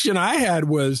question I had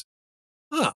was,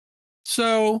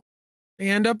 so they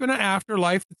end up in an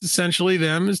afterlife that's essentially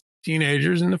them as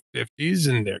teenagers in the 50s,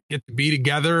 and they get to be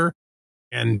together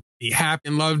and be happy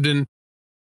and loved. And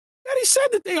He said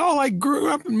that they all like grew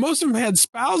up and most of them had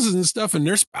spouses and stuff, and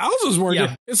their spouses weren't.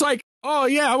 Yeah. It's like, oh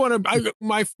yeah,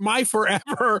 my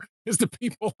forever is the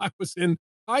people I was in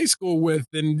high school with,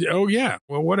 and oh yeah,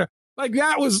 well what like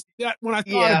that was that when I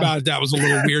thought about it, that was a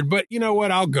little weird, but you know what?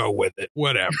 I'll go with it.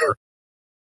 Whatever.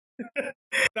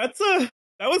 That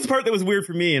was the part that was weird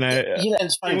for me, and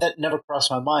it's funny that never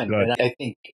crossed my mind. And I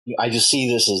think I just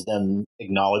see this as them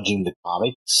acknowledging the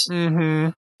comics,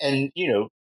 and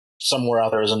somewhere out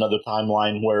there is another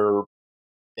timeline where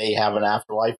they have an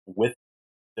afterlife with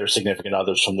their significant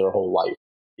others from their whole life.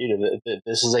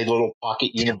 This is a little pocket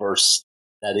universe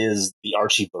that is the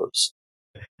Archieverse.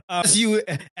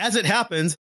 As it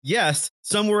happens, yes,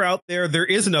 somewhere out there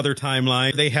is another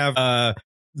timeline. They have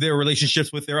their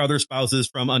relationships with their other spouses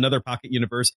from another pocket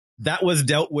universe that was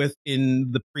dealt with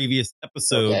in the previous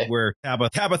episode, where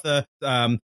Tabitha,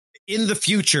 in the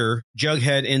future,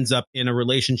 Jughead ends up in a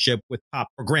relationship with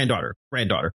granddaughter,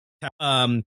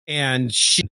 and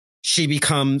she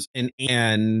becomes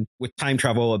an with time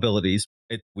travel abilities.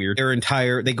 It's weird.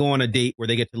 They go on a date where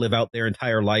they get to live out their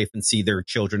entire life and see their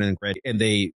children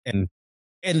and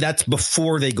that's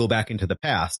before they go back into the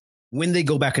past. When they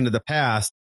go back into the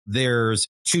past, there's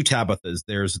two Tabithas.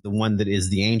 There's the one that is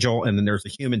the angel, and then there's a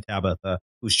human Tabitha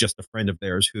who's just a friend of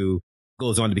theirs who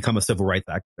goes on to become a civil rights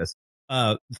activist.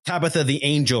 Tabitha the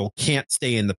angel can't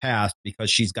stay in the past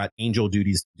because she's got angel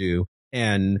duties to do.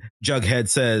 And Jughead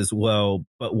says, well,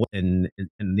 but what? And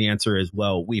the answer is,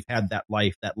 well, we've had that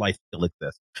life still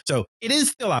exists. So it is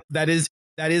still up. That is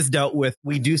dealt with.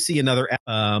 We do see another,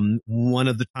 one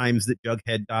of the times that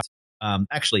Jughead dies.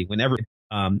 Actually, whenever,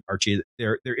 Archie,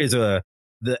 there is the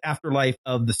afterlife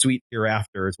of the sweet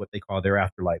hereafter is what they call their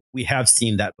afterlife. We have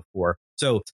seen that before.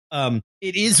 So,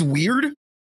 it is weird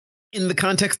in the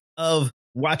context of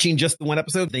watching just the one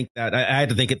episode. I think that I had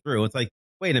to think it through. It's like,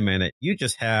 wait a minute, you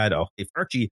just had if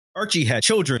Archie had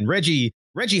children, Reggie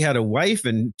had a wife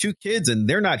and two kids, and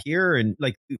they're not here, and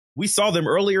like we saw them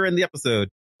earlier in the episode,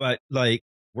 but like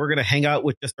we're gonna hang out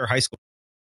with just our high school.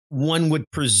 One would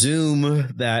presume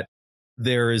that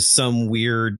there is some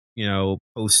weird,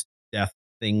 post-death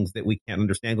things that we can't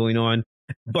understand going on.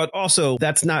 But also,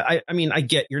 that's not, I mean, I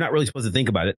get you're not really supposed to think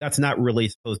about it. That's not really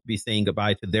supposed to be saying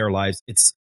goodbye to their lives.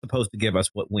 It's supposed to give us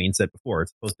what Wayne said before.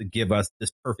 It's supposed to give us this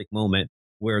perfect moment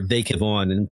where they can go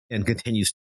on and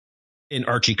continues in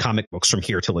Archie comic books from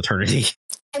here till eternity.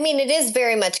 I mean, it is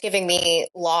very much giving me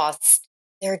Lost.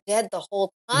 They're dead the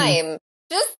whole time.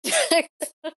 Mm-hmm.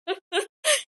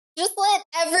 Just let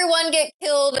everyone get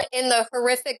killed in the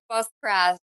horrific bus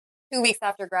crash 2 weeks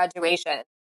after graduation.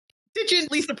 Did you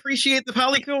at least appreciate the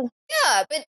polykill? Yeah,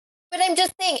 but I'm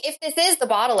just saying, if this is the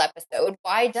bottle episode,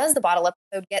 why does the bottle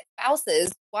episode get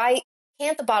spouses? Why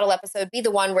can't the bottle episode be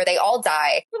the one where they all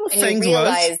die and you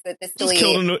realize that this silly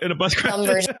killed in a bus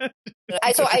crash?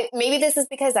 Maybe this is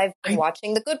because I've been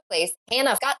watching The Good Place.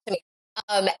 Hannah got to me,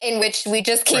 in which we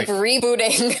just keep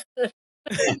rebooting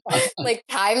like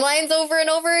timelines over and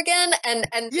over again, and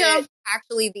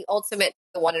actually the ultimate,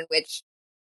 the one in which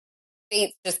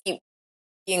fates just keep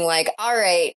being like, all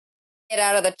right, get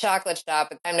out of the chocolate shop.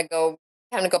 It's time to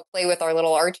go play with our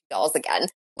little Archie dolls again.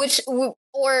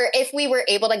 Or if we were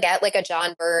able to get like a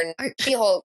John Byrne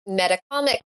She-Hulk meta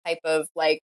comic type of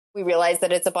like, we realize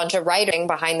that it's a bunch of writing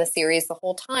behind the series the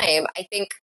whole time. I think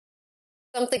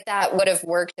something like that would have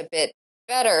worked a bit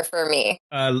better for me.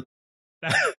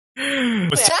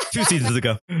 Was 2 seasons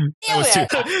ago. That was 2.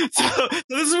 So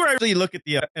this is where I really look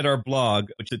at our blog,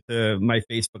 which is my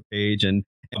Facebook page and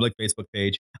public Facebook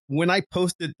page. When I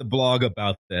posted the blog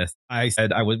about this, I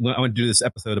said I want to do this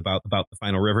episode about the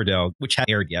final Riverdale, which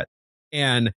hadn't aired yet.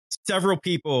 And several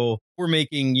people were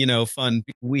making, fun.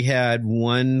 We had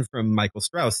one from Michael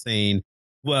Strauss saying,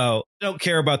 well, I don't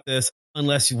care about this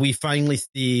unless we finally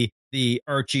see the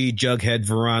Archie, Jughead,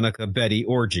 Veronica, Betty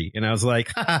orgy. And I was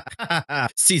like,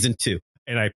 season 2.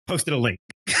 And I posted a link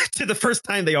to the first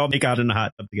time they all make out in a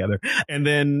hot tub together. And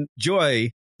then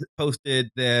Joy posted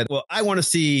that, well, I want to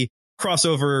see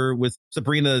crossover with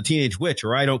Sabrina the Teenage Witch,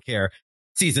 or I don't care.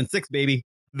 Season 6, baby.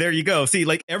 There you go. See,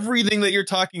 like everything that you're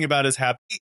talking about is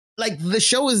happening. Like the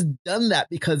show has done that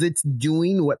because it's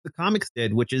doing what the comics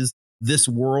did, which is this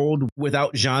world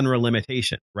without genre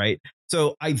limitation, right?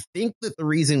 So I think that the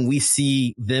reason we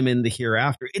see them in the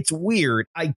hereafter, it's weird.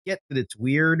 I get that it's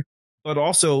weird, but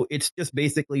also it's just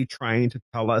basically trying to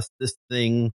tell us this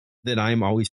thing that I'm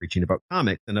always preaching about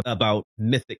comics and about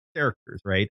mythic characters,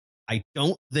 right? I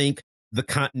don't think the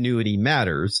continuity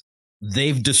matters.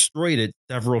 They've destroyed it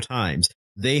several times.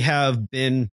 They have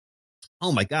been,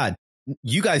 oh my God,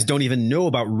 you guys don't even know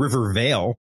about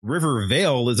Riverdale.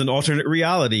 Riverdale is an alternate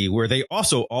reality where they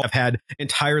also all have had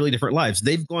entirely different lives.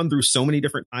 They've gone through so many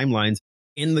different timelines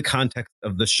in the context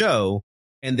of the show,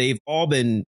 and they've all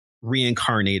been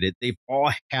reincarnated. They've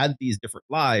all had these different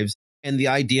lives. And the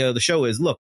idea of the show is,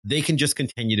 look, they can just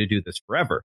continue to do this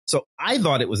forever. So I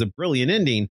thought it was a brilliant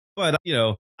ending, but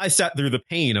I sat through the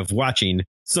pain of watching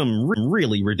some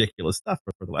really ridiculous stuff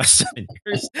for the last 7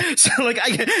 years. So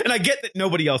I get that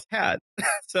nobody else had.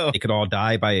 So they could all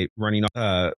die by running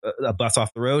a bus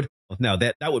off the road. No,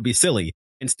 that would be silly.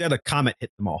 Instead, a comet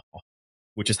hit them all,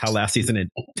 which is how last season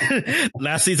ended.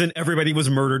 Last season, everybody was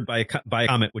murdered by a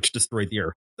comet, which destroyed the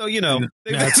Earth. So,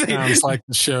 that sounds like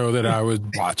the show that I was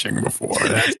watching before.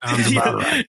 That sounds about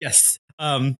right. Yes.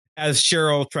 As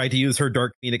Cheryl tried to use her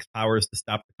Dark Phoenix powers to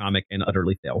stop the comet and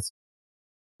utterly fails.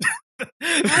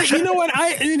 You know what?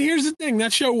 And here's the thing.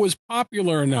 That show was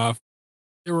popular enough.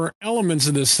 There were elements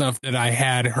of this stuff that I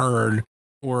had heard,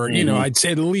 or, I'd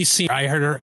say at least seen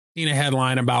a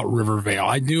headline about Riverdale.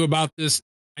 I knew about this.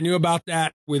 I knew about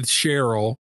that with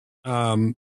Cheryl. But,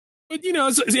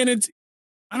 and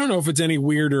I don't know if it's any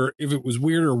weirder, if it was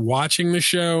weirder watching the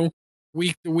show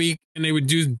week to week and they would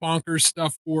do bonkers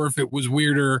stuff, or if it was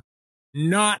weirder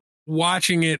not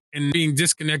watching it and being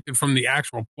disconnected from the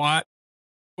actual plot,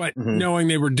 but knowing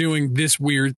they were doing this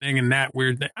weird thing and that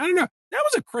weird thing. I don't know. That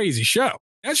was a crazy show.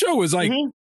 That show was like,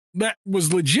 that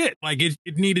was legit. Like it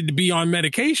needed to be on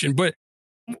medication. But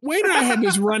Wade and I had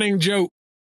this running joke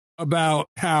about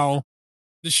how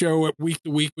the show at week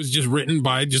to week was just written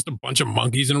by just a bunch of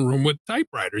monkeys in a room with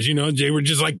typewriters. They were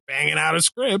just like banging out a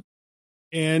script.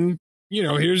 And,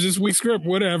 here's this week's script,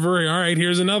 whatever. All right,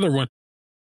 here's another one.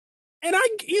 And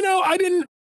I didn't,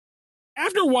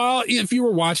 after a while, if you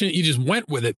were watching it, you just went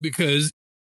with it because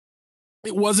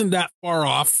it wasn't that far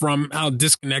off from how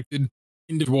disconnected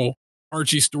individual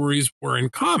Archie stories were in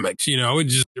comics.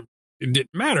 It didn't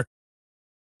matter.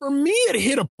 For me, it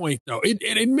hit a point, though. It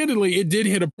admittedly, it did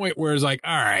hit a point where it's like,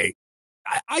 all right,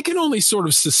 I can only sort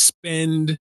of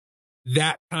suspend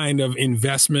that kind of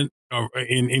investment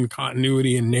in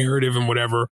continuity and narrative and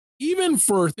whatever, even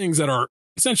for things that are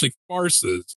essentially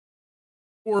farces,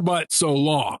 for but so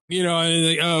long.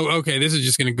 Okay, this is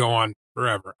just going to go on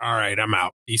forever. All right, I'm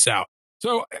out. Peace out.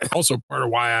 So also part of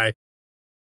why I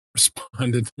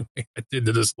responded the way I did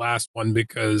to this last one,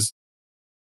 because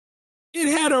it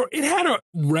had a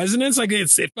resonance. Like it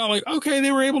felt like, okay,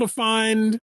 they were able to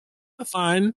find a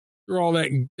fine through all that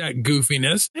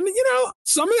goofiness. And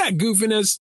some of that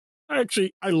goofiness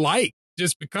actually I like,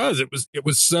 just because it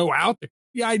was so out there.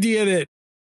 The idea that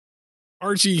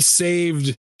Archie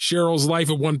saved Cheryl's life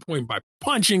at one point by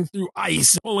punching through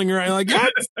ice, pulling her out like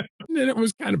that. And it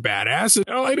was kind of badass.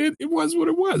 It was what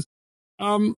it was.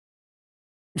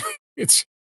 It's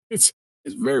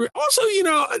very, also,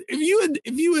 if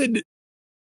you had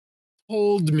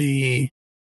told me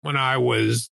when I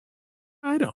was,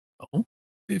 I don't know,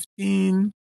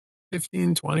 15,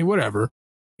 20, whatever,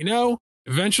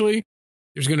 eventually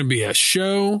there's going to be a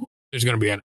show. There's going to be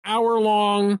an hour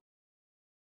long,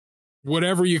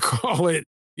 whatever you call it,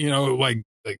 like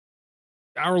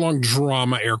hour long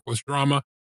drama, air quotes drama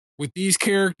with these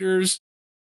characters.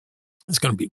 It's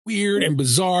going to be weird and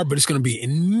bizarre, but it's going to be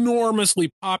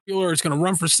enormously popular. It's going to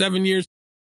run for 7 years.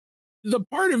 The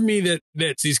part of me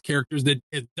that's these characters that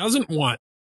it doesn't want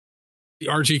the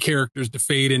Archie characters to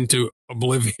fade into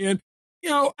oblivion,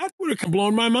 that would have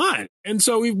blown my mind. And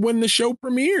so when the show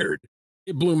premiered,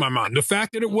 it blew my mind. The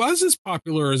fact that it was as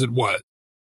popular as it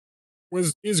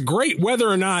is great. Whether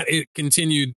or not it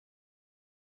continued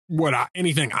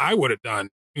anything I would have done,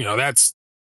 that's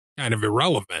kind of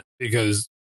irrelevant, because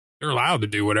they're allowed to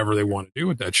do whatever they want to do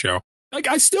with that show. Like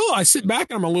I sit back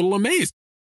and I'm a little amazed.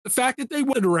 The fact that they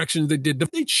went the direction they did,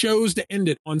 that they chose to end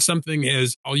it on something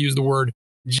as, I'll use the word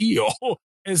geo,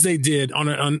 as they did on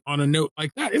a note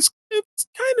like that. It's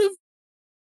kind of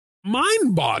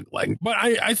mind boggling, but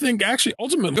I think actually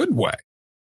ultimately good way.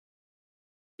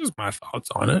 Just my thoughts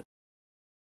on it.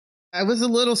 I was a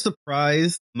little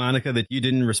surprised, Monica, that you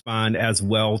didn't respond as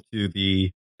well to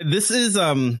this is,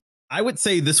 I would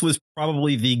say this was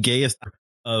probably the gayest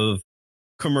of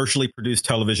commercially produced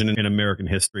television in American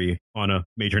history on a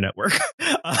major network.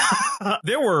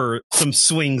 There were some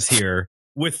swings here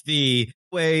with the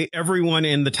way everyone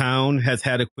in the town has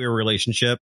had a queer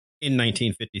relationship in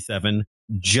 1957.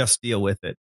 Just deal with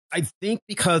it. I think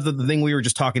because of the thing we were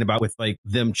just talking about with like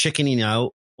them chickening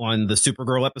out on the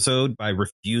Supergirl episode by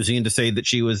refusing to say that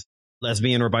she was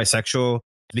lesbian or bisexual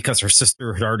because her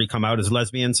sister had already come out as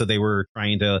lesbian. So they were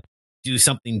trying to do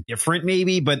something different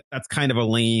maybe, but that's kind of a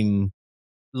lame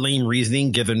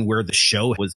reasoning given where the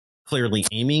show was clearly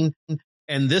aiming.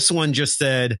 And this one just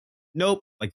said, nope,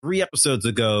 like 3 episodes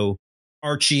ago,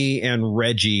 Archie and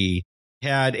Reggie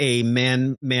had a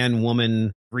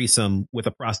man-woman threesome with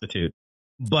a prostitute,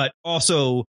 but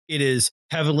also it is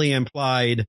heavily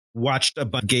implied watched a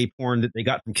bunch of gay porn that they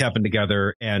got from Kevin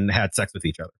together and had sex with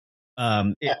each other.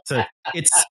 It's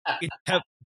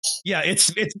yeah, it's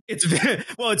very,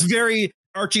 well, it's very.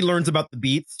 Archie learns about the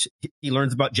Beats. He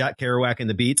learns about Jack Kerouac and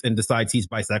the Beats and decides he's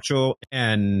bisexual.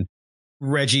 And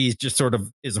Reggie just sort of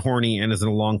is horny and isn't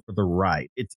along for the ride.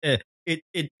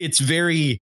 It's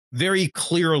very very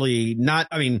clearly not.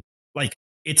 I mean, like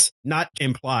it's not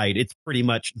implied. It's pretty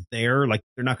much there. Like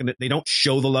they don't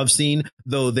show the love scene,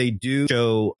 though they do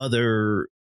show other.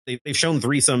 They've shown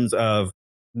threesomes of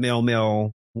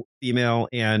male female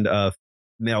and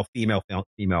male female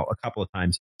female a couple of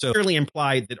times. So clearly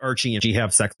implied that Archie and she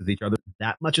have sex with each other.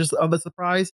 That much is of a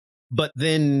surprise. But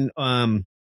then I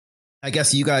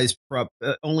guess you guys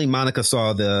only Monica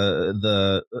saw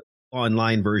the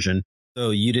online version,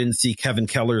 so you didn't see Kevin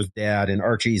Keller's dad and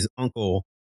Archie's uncle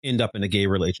end up in a gay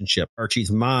relationship.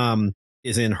 Archie's mom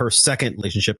is in her second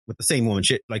relationship with the same woman.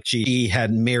 She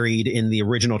had married in the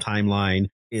original timeline,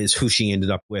 is who she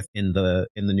ended up with in the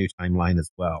new timeline as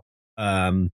well.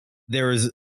 There is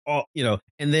all,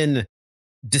 and then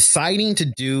deciding to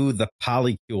do the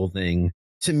polycule thing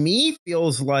to me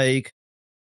feels like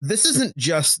this isn't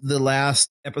just the last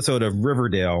episode of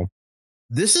Riverdale.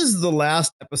 This is the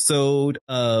last episode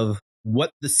of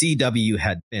what the CW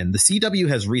had been. The CW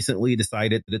has recently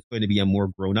decided that it's going to be a more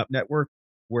grown-up network,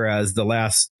 whereas the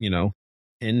last, 10,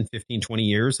 15, 20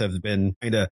 years have been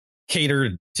kind of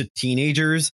catered to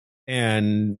teenagers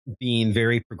and being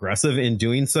very progressive in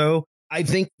doing so. I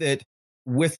think that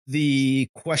with the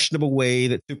questionable way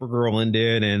that Supergirl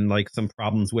ended and like some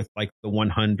problems with like the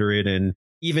 100 and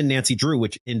even Nancy Drew,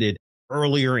 which ended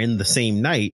earlier in the same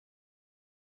night,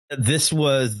 this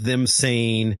was them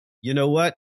saying, you know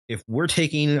what? If we're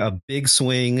taking a big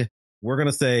swing, we're going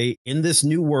to say in this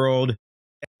new world,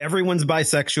 everyone's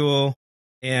bisexual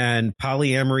and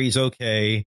polyamory is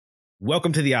okay.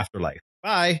 Welcome to the afterlife.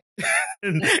 Bye.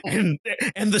 and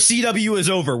the CW is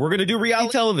over. We're going to do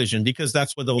reality television because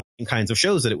that's what the kinds of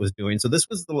shows that it was doing. So this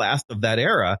was the last of that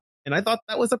era. And I thought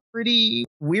that was a pretty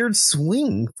weird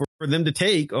swing for them to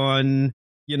take on,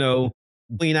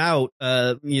 bring out,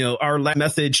 our last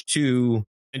message to,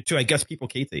 I guess, people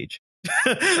Kate's age.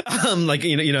 They're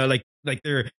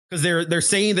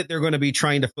saying that they're going to be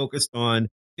trying to focus on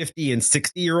 50 and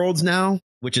 60-year-olds now,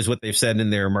 which is what they've said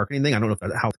in their marketing thing. I don't know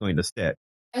how it's going to stick.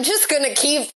 I'm just going to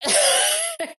keep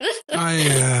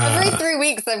every 3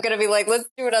 weeks. I'm going to be like, let's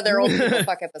do another old people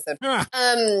fuck episode.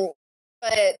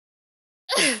 But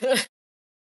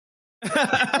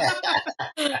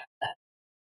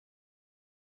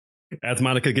as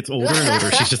Monica gets older and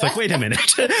older, she's just like, wait a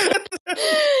minute. But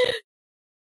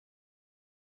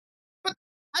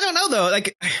I don't know though.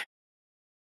 Like,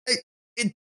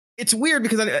 it's weird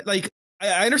because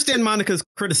I understand Monica's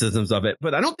criticisms of it,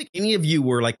 but I don't think any of you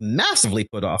were like massively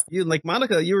put off. You like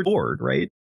Monica, you were bored, right?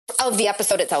 Of the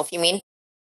episode itself, you mean?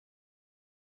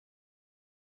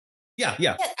 Yeah.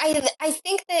 I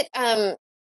think that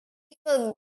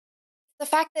the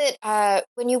fact that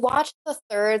when you watch the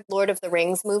third Lord of the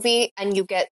Rings movie and you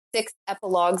get 6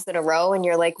 epilogues in a row and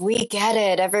you're like, we get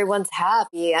it, everyone's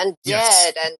happy and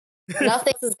dead and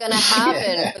nothing is going to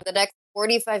happen for the next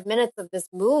 45 minutes of this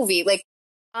movie. Like,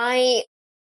 I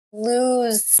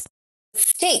lose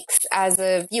stakes as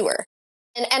a viewer.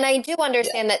 And I do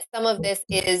understand that some of this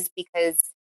is because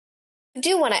you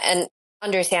do want to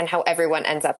understand how everyone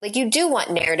ends up. Like, you do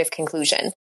want narrative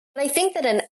conclusion. But I think that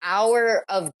an hour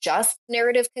of just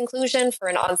narrative conclusion for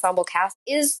an ensemble cast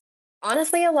is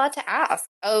honestly a lot to ask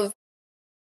of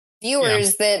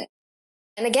viewers that,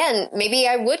 and again, maybe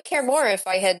I would care more if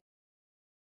I had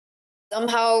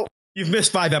somehow... You've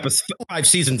missed 5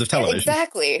 seasons of television.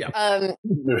 Exactly. Yeah.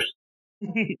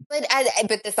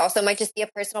 But this also might just be a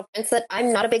personal preference that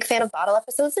I'm not a big fan of bottle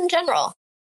episodes in general.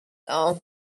 So...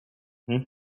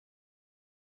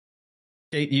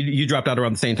 Kate, you dropped out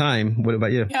around the same time. What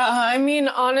about you? Yeah, I mean,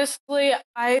 honestly,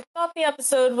 I thought the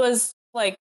episode was,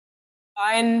 like,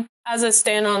 fine as a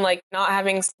standalone, like, not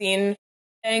having seen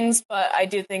things, but I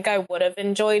do think I would have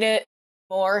enjoyed it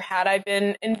more had I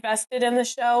been invested in the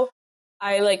show.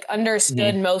 I, like,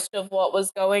 understood most of what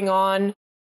was going on,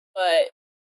 but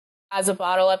as a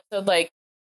bottle episode, like,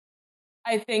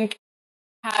 I think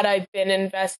had I been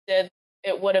invested,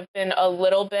 it would have been a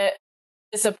little bit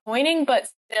disappointing, but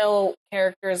still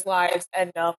characters' lives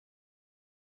end up.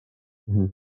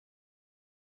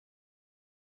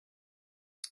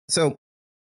 So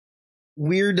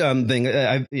weird thing.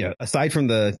 Aside from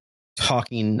the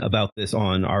talking about this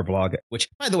on our blog, which,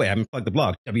 by the way, I haven't plugged the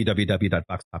blog,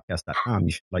 www.voxpopcast.com.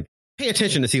 You should pay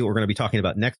attention to see what we're going to be talking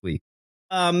about next week.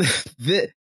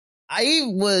 I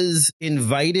was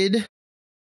invited,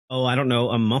 I don't know,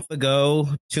 a month ago,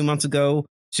 2 months ago,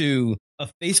 to a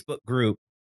Facebook group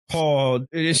called,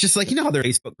 it's just like, how there are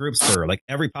Facebook groups for like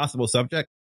every possible subject.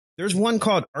 There's one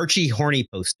called Archie Horny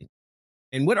Posting.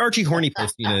 And what Archie Horny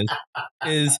Posting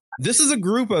is this is a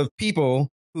group of people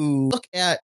who look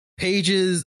at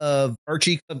pages of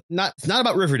Archie, it's not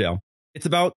about Riverdale. It's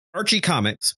about Archie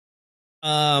comics.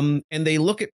 And they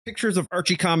look at pictures of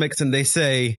Archie comics and they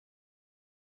say,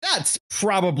 that's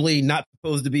probably not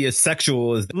supposed to be as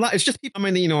sexual as it's just people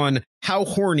commenting on how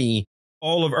horny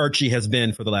all of Archie has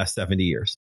been for the last 70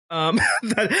 years.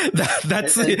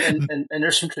 That's and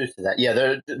there's some truth to that.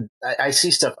 Yeah, I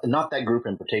see stuff, not that group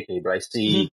in particular, but I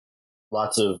see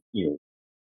lots of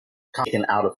taken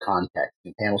out of context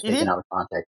and panels taken out of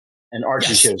context, and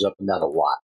Archie shows up in that a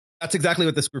lot. That's exactly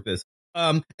what this group is.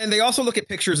 And they also look at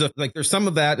pictures of there's some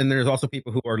of that, and there's also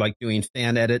people who are doing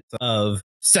fan edits of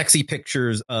sexy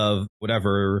pictures of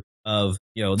whatever, of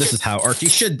this is how Archie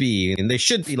should be, and they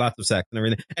should be lots of sex and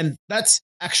everything. And that's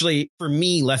actually for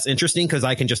me less interesting because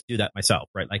I can just do that myself,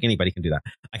 right? Like anybody can do that.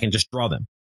 I can just draw them.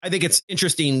 I think it's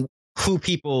interesting who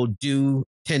people do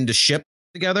tend to ship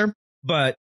together,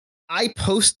 but I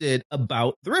posted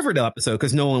about the Riverdale episode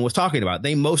because no one was talking about it.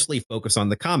 They mostly focus on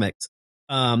the comics.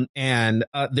 And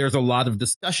there's a lot of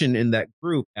discussion in that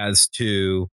group as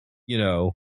to,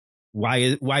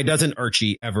 why doesn't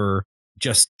Archie ever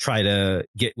just try to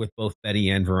get with both Betty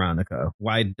and Veronica?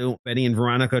 Why don't Betty and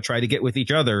Veronica try to get with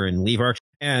each other and leave Archie?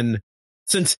 And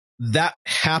since that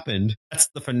happened, that's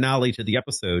the finale to the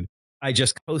episode. I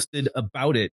just posted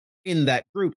about it in that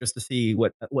group just to see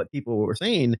what people were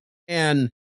saying. And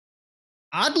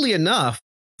oddly enough,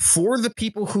 for the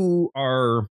people who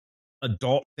are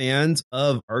adult fans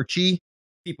of Archie,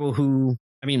 people who,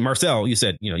 Marcel, you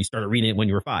said, you started reading it when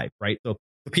you were 5, right? So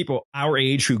the people our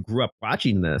age who grew up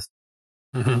watching this,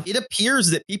 it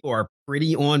appears that people are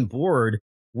pretty on board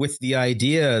with the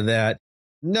idea that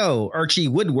no, Archie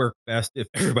would work best if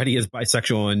everybody is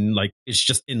bisexual and is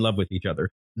just in love with each other.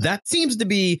 That seems to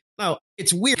be, now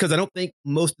it's weird because I don't think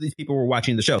most of these people were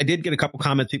watching the show. I did get a couple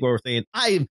comments. People were saying,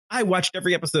 I watched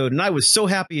every episode and I was so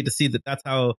happy to see that that's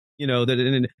how, if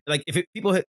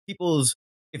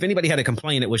anybody had a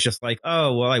complaint, it was just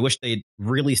oh, well, I wish they'd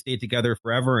really stayed together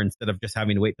forever instead of just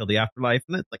having to wait till the afterlife.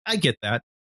 And it's I get that.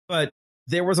 But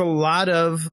there was a lot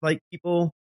of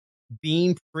people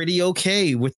being pretty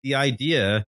okay with the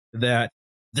idea that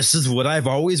this is what I've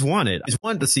always wanted. I just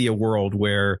wanted to see a world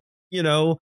where,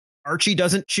 Archie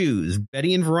doesn't choose.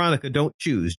 Betty and Veronica don't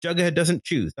choose. Jughead doesn't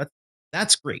choose.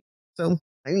 That's great. So,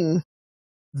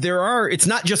 it's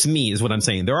not just me is what I'm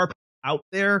saying. There are people out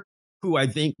there who I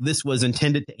think this was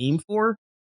intended to aim for.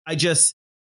 I just,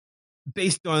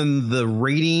 based on the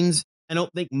ratings, I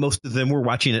don't think most of them were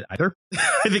watching it either.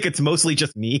 I think it's mostly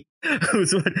just me.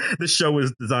 The show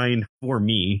was designed for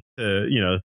me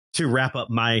to wrap up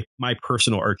my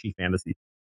personal Archie fantasy.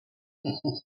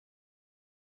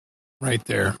 Right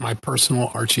there, my personal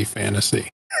Archie fantasy.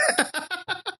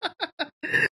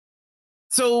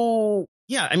 So,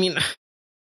 yeah,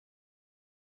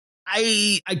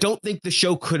 I don't think the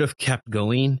show could have kept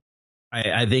going.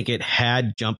 I think it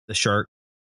had jumped the shark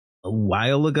a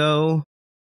while ago.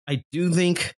 I do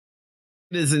think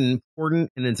it is important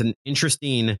and it's an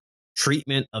interesting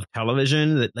treatment of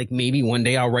television that maybe one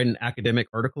day I'll write an academic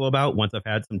article about once I've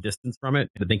had some distance from it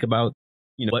to think about,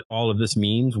 what all of this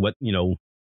means, what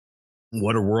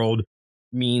a world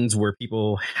means where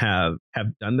people have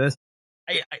done this.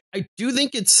 I do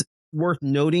think it's worth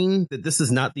noting that this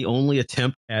is not the only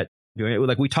attempt at doing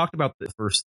it. We talked about the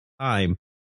first time,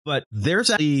 but there's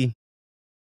actually,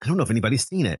 I don't know if anybody's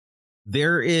seen it.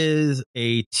 There is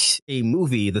a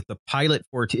movie that's a pilot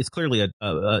for, it's clearly a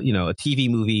TV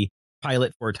movie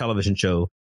pilot for a television show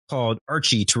called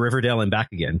Archie to Riverdale and Back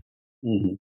Again.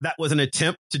 Mm-hmm. That was an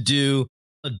attempt to do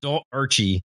adult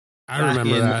Archie. I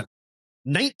remember that.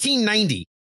 1990.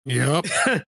 Yep.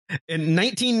 In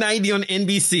 1990 on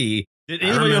NBC. Did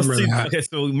anybody else see that? Okay,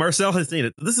 so Marcel has seen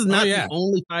it. This is not the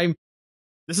only time.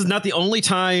 This is not the only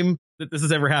time that this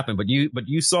has ever happened. But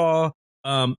you saw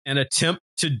an attempt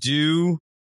to do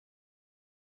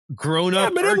grown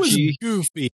up but Archie. It was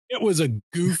goofy. It was a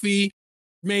goofy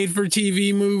made for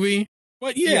TV movie.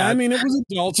 But it was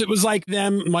adults. It was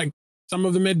them, some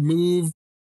of them had moved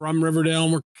from Riverdale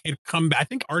and had come back. I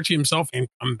think Archie himself had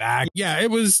come back. Yeah,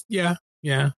 it was. Yeah.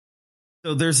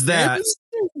 So there's that.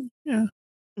 Yeah.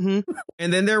 Mm-hmm.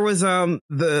 And then there was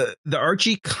the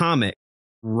Archie comic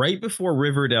right before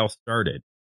Riverdale started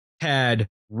had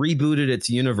rebooted its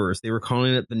universe. They were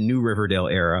calling it the New Riverdale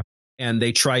era, and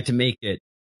they tried to make it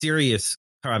serious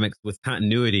comics with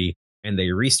continuity, and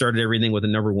they restarted everything with a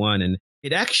number one. And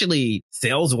it actually,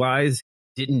 sales wise,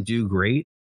 didn't do great,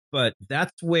 but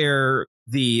that's where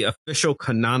the official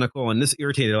canonical, and this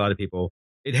irritated a lot of people,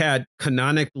 it had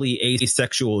canonically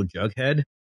asexual Jughead.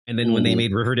 And then when they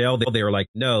made Riverdale, they were like,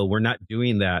 no, we're not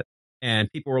doing that.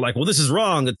 And people were like, well, this is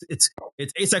wrong. It's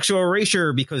asexual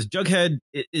erasure because Jughead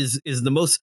is the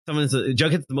most,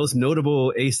 Jughead's the most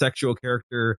notable asexual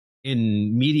character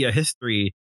in media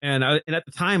history. And at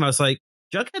the time I was like,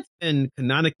 Jughead's been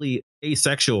canonically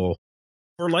asexual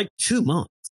for like 2 months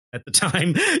at the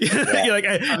time.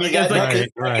 That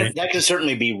can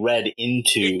certainly be read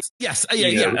into. Yes.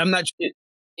 Yeah. I'm not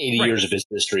 80 years of his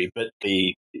history, but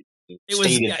it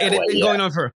was going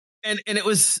on for, and it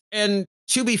was, and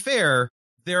to be fair,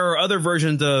 there are other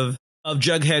versions of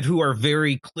Jughead who are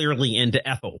very clearly into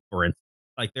Ethel, for instance.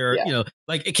 Like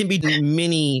like it can be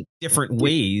many different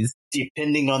ways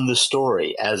depending on the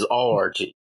story, as all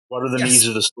Archie. What are the needs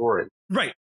of the story?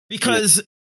 Right. Because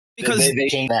they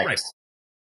change right.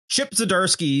 Chip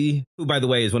Zdarsky, who by the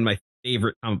way is one of my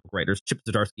favorite comic book writers, Chip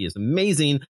Zdarsky is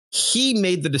amazing. He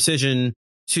made the decision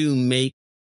to make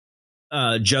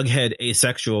Jughead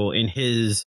asexual in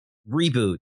his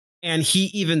reboot. And he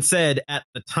even said at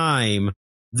the time,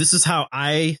 this is how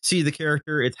I see the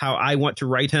character. It's how I want to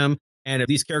write him. And if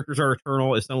these characters are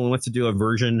eternal, if someone wants to do a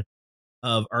version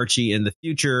of Archie in the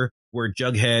future where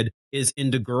Jughead is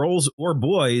into girls or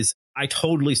boys, I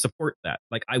totally support that.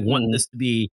 Like, I want this to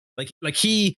be like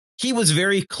he was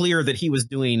very clear that he was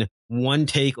doing one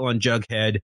take on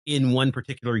Jughead in one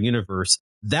particular universe.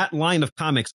 That line of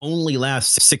comics only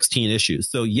lasts 16 issues.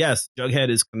 So yes, Jughead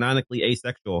is canonically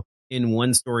asexual in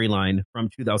one storyline from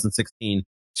 2016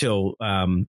 till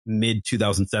mid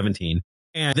 2017.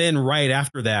 And then right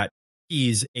after that,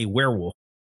 he's a werewolf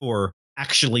for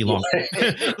actually long.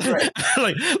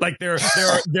 like there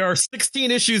are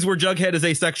 16 issues where Jughead is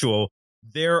asexual.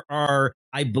 There are,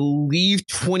 I believe,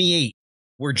 28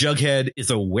 where Jughead is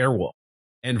a werewolf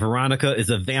and Veronica is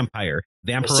a vampire.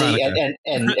 See,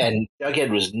 and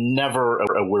Jughead was never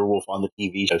a werewolf on the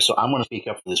TV show, so I'm going to speak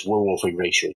up for this werewolf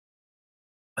erasure.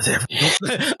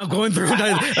 I'm going through.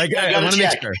 I want to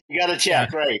make sure. You got to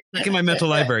check, right? Look in my mental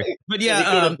library. But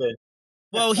yeah,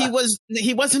 well,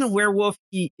 he wasn't a werewolf.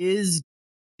 He is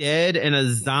dead and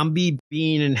a zombie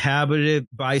being inhabited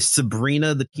by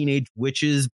Sabrina, the teenage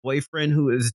witch's boyfriend, who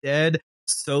is dead,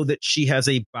 so that she has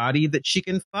a body that she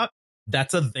can fuck.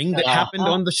 That's a thing that happened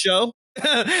on the show.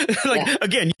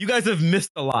 Again, you guys have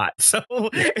missed a lot. So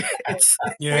it's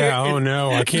oh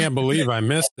no, I can't believe I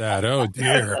missed that. Oh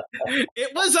dear.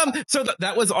 It was so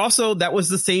that was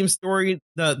the same story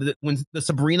when the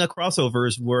Sabrina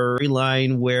crossovers were a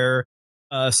line where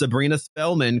Sabrina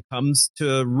Spellman comes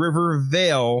to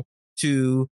Riverdale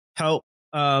to help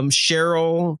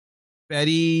Cheryl,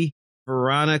 Betty,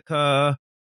 Veronica,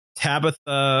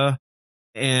 Tabitha,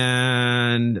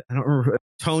 and I don't remember,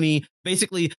 Tony.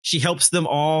 Basically, she helps them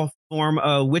all form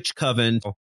a witch coven,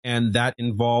 and that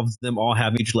involves them all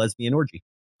having a huge lesbian orgy.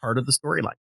 Part of the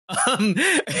storyline.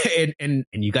 And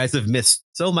you guys have missed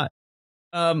so much.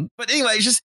 But anyway, it's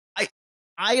just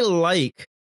I like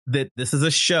that this is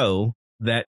a show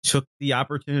that took the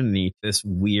opportunity, this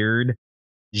weird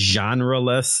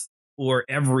genreless, or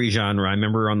every genre. I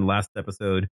remember on the last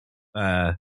episode,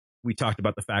 we talked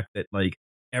about the fact that like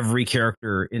every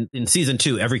character in season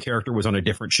 2, every character was on a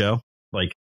different show.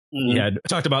 Like we had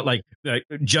talked about like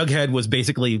Jughead was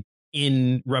basically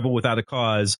in Rebel Without a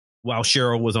Cause while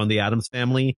Cheryl was on the Addams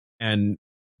Family, and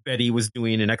Betty was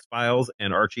doing an X-Files,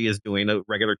 and Archie is doing a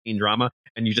regular teen drama,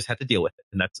 and you just had to deal with it.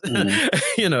 And that's,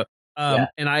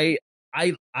 and I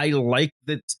like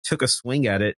that took a swing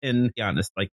at it. And to be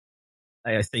honest, like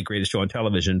I say greatest show on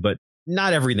television, but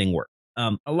not everything worked.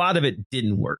 A lot of it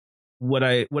didn't work. What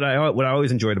I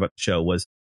always enjoyed about the show was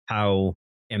how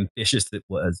ambitious it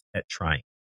was at trying.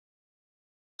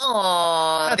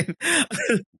 Aww. Try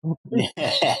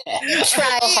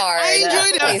hard. I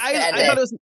enjoyed it. I thought it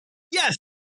was, yes.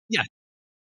 Yeah.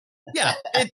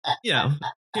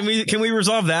 Can we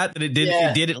resolve that it did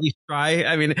it did at least try?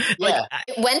 I mean, like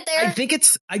it went there. I think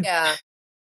it's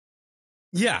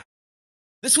yeah.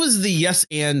 This was the yes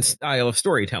and style of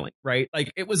storytelling, right?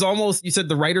 Like it was almost, you said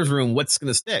the writer's room, what's going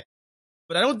to stick?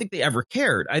 But I don't think they ever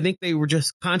cared. I think they were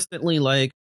just constantly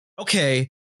like, okay,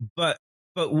 but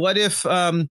what if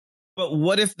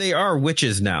they are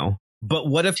witches now? But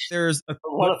what if there's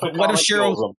what if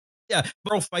Cheryl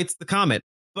Cheryl fights the comet?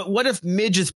 But what if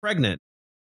Midge is pregnant?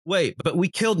 Wait, but we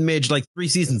killed Midge like 3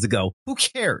 seasons ago. Who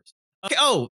cares? Okay,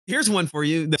 oh, here's one for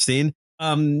you. The scene.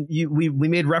 we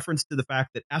made reference to the fact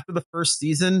that after the first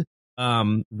season,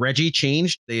 Reggie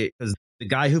changed because the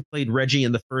guy who played Reggie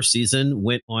in the first season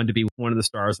went on to be one of the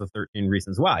stars of 13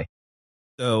 Reasons Why.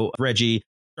 So Reggie,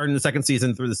 starting the second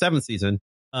season through the seventh season,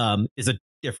 is a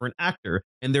different actor.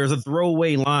 And there's a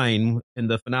throwaway line in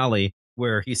the finale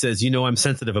where he says, I'm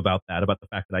sensitive about that, about the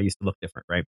fact that I used to look different,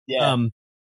 right? Yeah.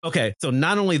 Okay, so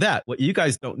not only that, what you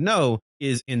guys don't know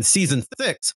is in season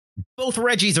 6, both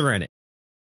Reggies are in it.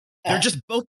 They're just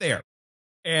both there.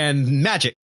 And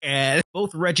magic. And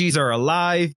both Reggies are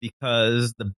alive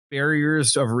because the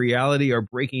barriers of reality are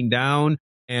breaking down.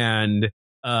 And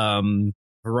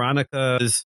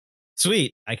Veronica's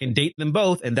sweet. I can date them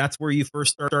both. And that's where you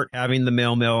first start having the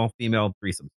male, female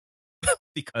threesome.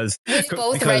 because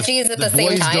both because Reggies at the the same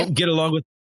boys time? don't get along with.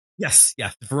 Yes.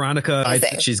 Veronica, I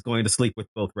think she's going to sleep with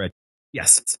both Reggies.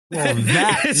 Yes. Well,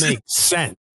 that makes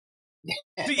sense.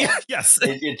 Yes.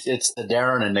 It's the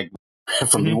Darren enigma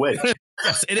from Bewitched.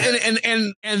 Yes,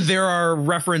 and there are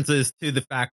references to the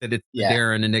fact that it's the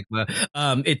Darren enigma.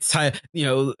 It's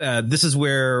this is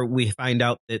where we find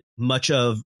out that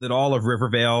all of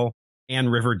Riverdale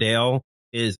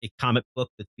is a comic book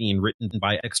that's being written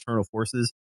by external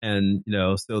forces, and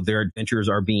so their adventures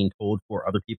are being told for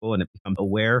other people, and it becomes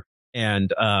aware.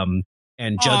 And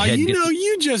Jughead.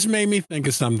 You just made me think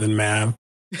of something, man.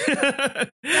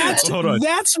 That's what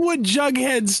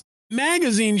Jughead's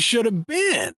magazine should have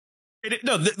been.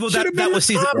 That was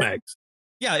season comics.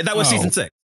 Yeah, that was season 6.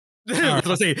 That's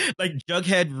what I'm saying. Like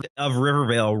Jughead of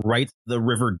Riverdale writes the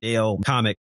Riverdale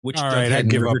comic, which Jughead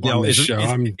of Riverdale is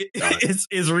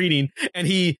reading, and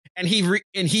he's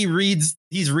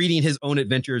reading his own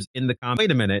adventures in the comic.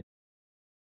 Wait a minute.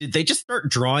 Did they just start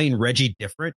drawing Reggie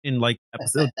different in like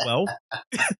episode 12?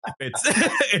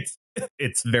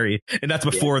 it's very, and that's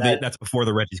before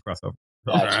the Reggie's crossover.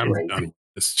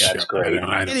 That's great.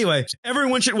 Anyway,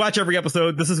 everyone should watch every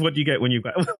episode. This is what you get when you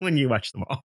watch them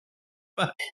all.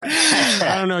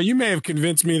 I don't know. You may have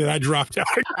convinced me that I dropped out.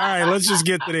 All right, let's just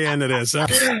get to the end of this.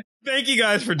 Thank you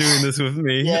guys for doing this with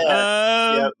me.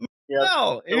 Yep.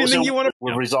 Well, anything you want to?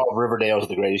 We've resolved Riverdale is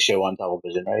the greatest show on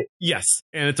television, right? Yes,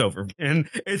 and it's over, and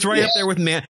it's right up there with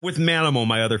Manimal,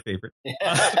 my other favorite.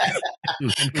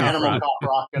 Manimal, Cop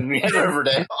Rock, and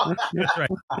Riverdale. That's right.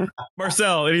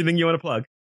 Marcel, anything you want to plug?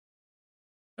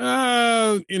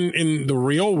 In the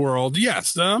real world,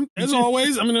 yes. As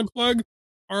always, I'm going to plug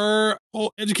our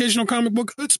whole educational comic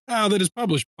book Chutzpah that is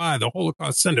published by the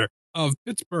Holocaust Center of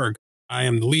Pittsburgh. I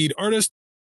am the lead artist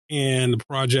and the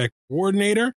project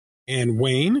coordinator, and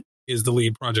Wayne is the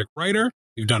lead project writer.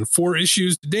 We've done 4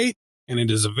 issues to date, and it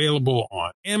is available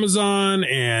on Amazon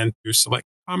and through select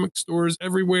comic stores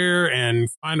everywhere. And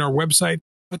find our website,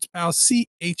 Chutzpah,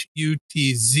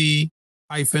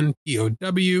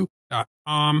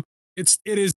 CHUTZ-POW.com. It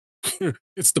is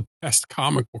it's the best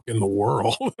comic book in the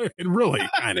world. It really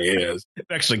kind of is.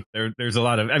 Actually, there's a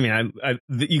lot of. I mean,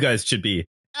 you guys should be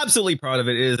absolutely proud of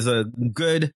it. It is a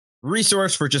good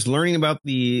resource for just learning about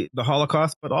the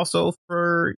Holocaust, but also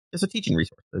as a teaching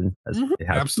resource.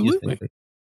 Absolutely.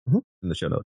 In the show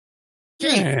notes.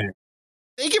 Jane,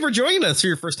 thank you for joining us for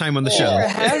your first time on the show. For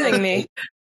having me.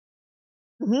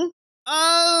 Wayne,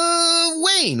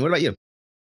 what about you?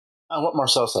 What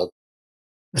Marcel said.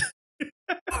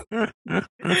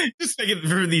 Just take it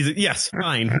through these. Yes,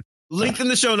 fine. Link in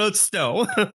the show notes still.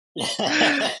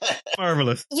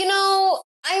 Marvelous.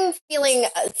 I'm feeling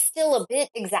still a bit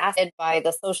exhausted by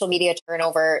the social media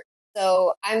turnover.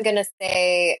 So I'm going to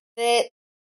say that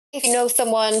if you know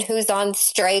someone who's on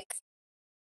strike,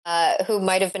 who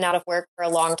might have been out of work for a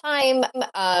long time,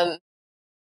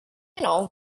 give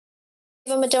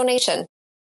them a donation.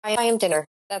 Buy him dinner.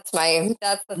 That's the thing.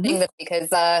 That's because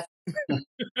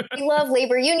we love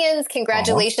labor unions.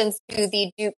 Congratulations to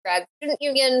the Duke Grad Student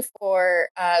Union for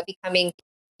becoming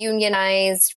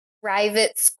unionized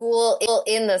private school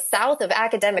in the South of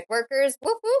academic workers.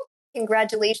 Whoop, whoop.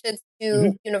 Congratulations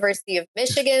to University of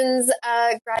Michigan's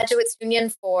Graduates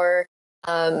Union for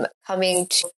coming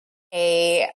to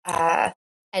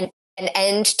an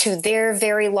end to their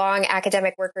very long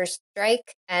academic workers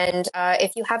strike. And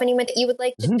if you have any money that you would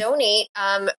like to donate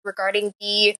regarding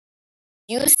the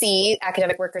UC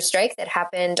academic workers strike that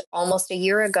happened almost a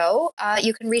year ago,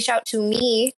 you can reach out to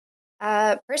me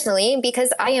personally,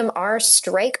 because I am our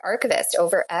strike archivist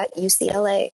over at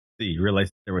UCLA. You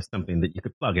realized there was something that you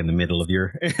could plug in the middle of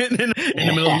your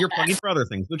plugging for other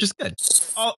things, which is good.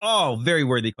 All very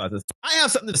worthy causes. I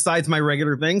have something besides my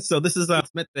regular things. So this is a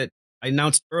announcement that I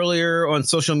announced earlier on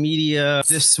social media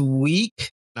this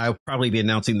week. I'll probably be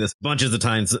announcing this bunches of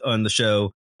times on the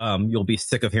show. You'll be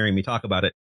sick of hearing me talk about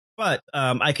it. But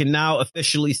I can now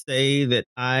officially say that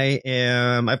I've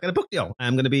got a book deal.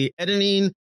 I'm going to be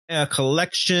editing a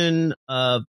collection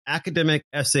of academic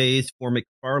essays for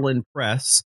McFarland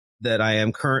Press that I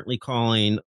am currently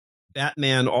calling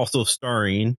Batman Also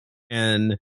Starring.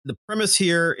 And the premise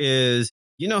here is,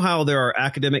 you know how there are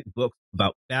academic books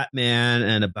about Batman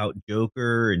and about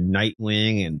Joker and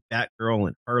Nightwing and Batgirl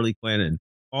and Harley Quinn and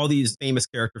all these famous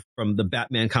characters from the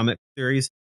Batman comic series?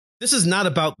 This is not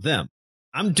about them.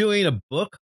 I'm doing a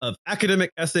book of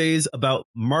academic essays about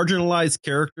marginalized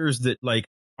characters that like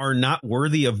are not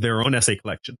worthy of their own essay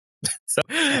collection.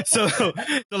 So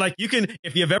like you can,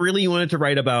 if you've ever really wanted to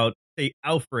write about, say,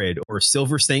 Alfred or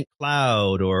Silver St.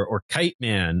 Cloud or Kite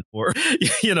Man, or,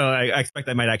 you know, I expect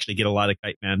I might actually get a lot of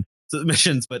Kite Man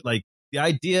submissions, but like the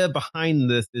idea behind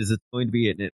this is it's going to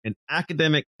be an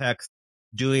academic text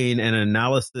doing an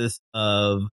analysis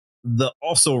of the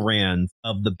also rans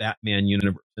of the Batman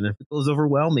universe. And if it goes over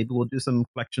well, maybe we'll do some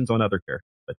collections on other characters,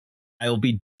 but I will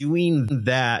be doing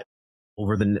that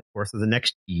over the course of the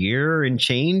next year and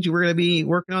change. We're going to be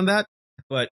working on that,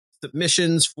 but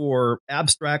submissions for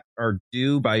abstract are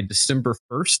due by December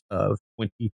 1st of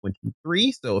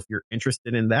 2023. So if you're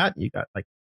interested in that, you got like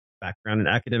background in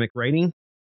academic writing,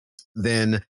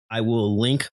 then I will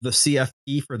link the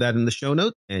CFP for that in the show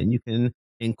notes, and you can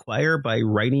inquire by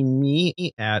writing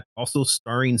me at also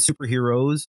starring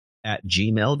superheroes at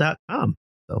gmail.com.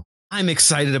 So I'm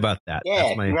excited about that.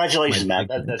 Yeah, congratulations, Matt.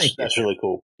 That's really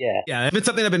cool. Yeah. Yeah, it's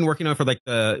something I've been working on for like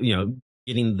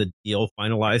getting the deal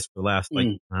finalized for the last, like,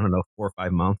 I don't know, 4 or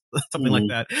 5 months, something like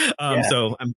that.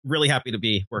 So I'm really happy to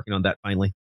be working on that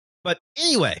finally. But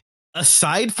anyway,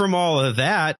 aside from all of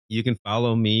that, you can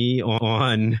follow me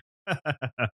on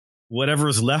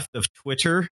whatever's left of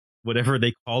Twitter, whatever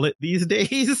they call it these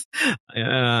days,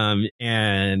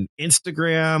 and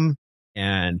Instagram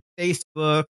and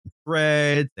Facebook,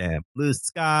 Threads, and Blue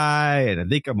Sky, and I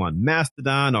think I'm on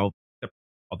Mastodon,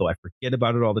 although I forget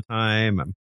about it all the time.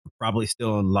 I'm probably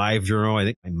still on LiveJournal. I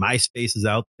think my MySpace is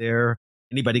out there.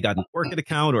 Anybody got an Orchid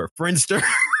account or a Friendster?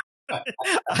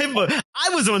 I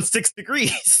was on 6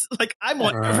 Degrees. Like I'm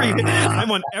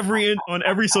on every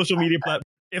social media platform,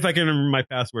 if I can remember my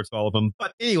passwords to all of them.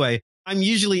 But anyway, I'm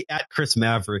usually at Chris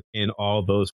Maverick in all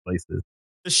those places.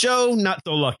 The show, not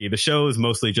so lucky. The show is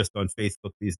mostly just on Facebook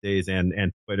these days and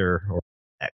Twitter or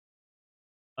X.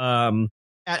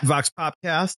 At Vox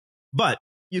Popcast. But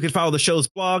you can follow the show's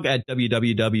blog at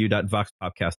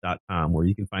www.voxpopcast.com, where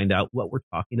you can find out what we're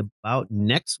talking about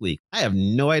next week. I have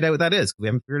no idea what that is. We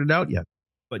haven't figured it out yet.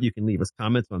 But you can leave us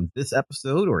comments on this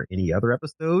episode or any other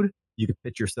episode. You can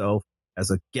pitch yourself as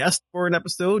a guest for an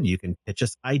episode. You can pitch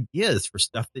us ideas for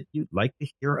stuff that you'd like to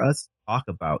hear us talk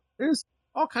about. There's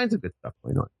all kinds of good stuff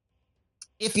going on.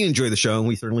 If you enjoy the show, and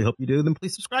we certainly hope you do, then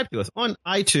please subscribe to us on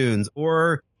iTunes,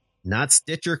 or not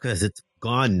Stitcher, because it's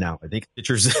gone now. I think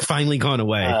Stitcher's finally gone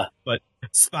away. But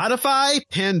Spotify,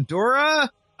 Pandora,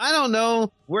 I don't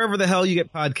know, wherever the hell you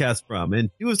get podcasts from. And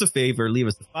do us a favor, leave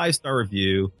us a 5-star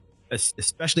review,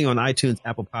 especially on iTunes,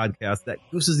 Apple Podcasts. That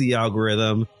boosts the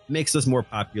algorithm, makes us more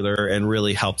popular, and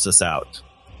really helps us out.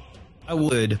 I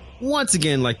would once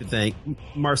again like to thank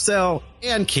Marcel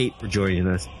and Kate for joining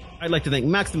us. I'd like to thank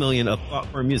Maximilian of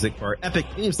Thoughtform Music for our epic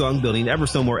theme song, building ever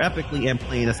so more epically and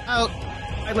playing us out.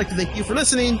 I'd like to thank you for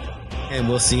listening, and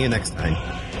we'll see you next time.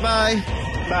 Bye.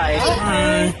 Bye.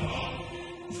 Bye.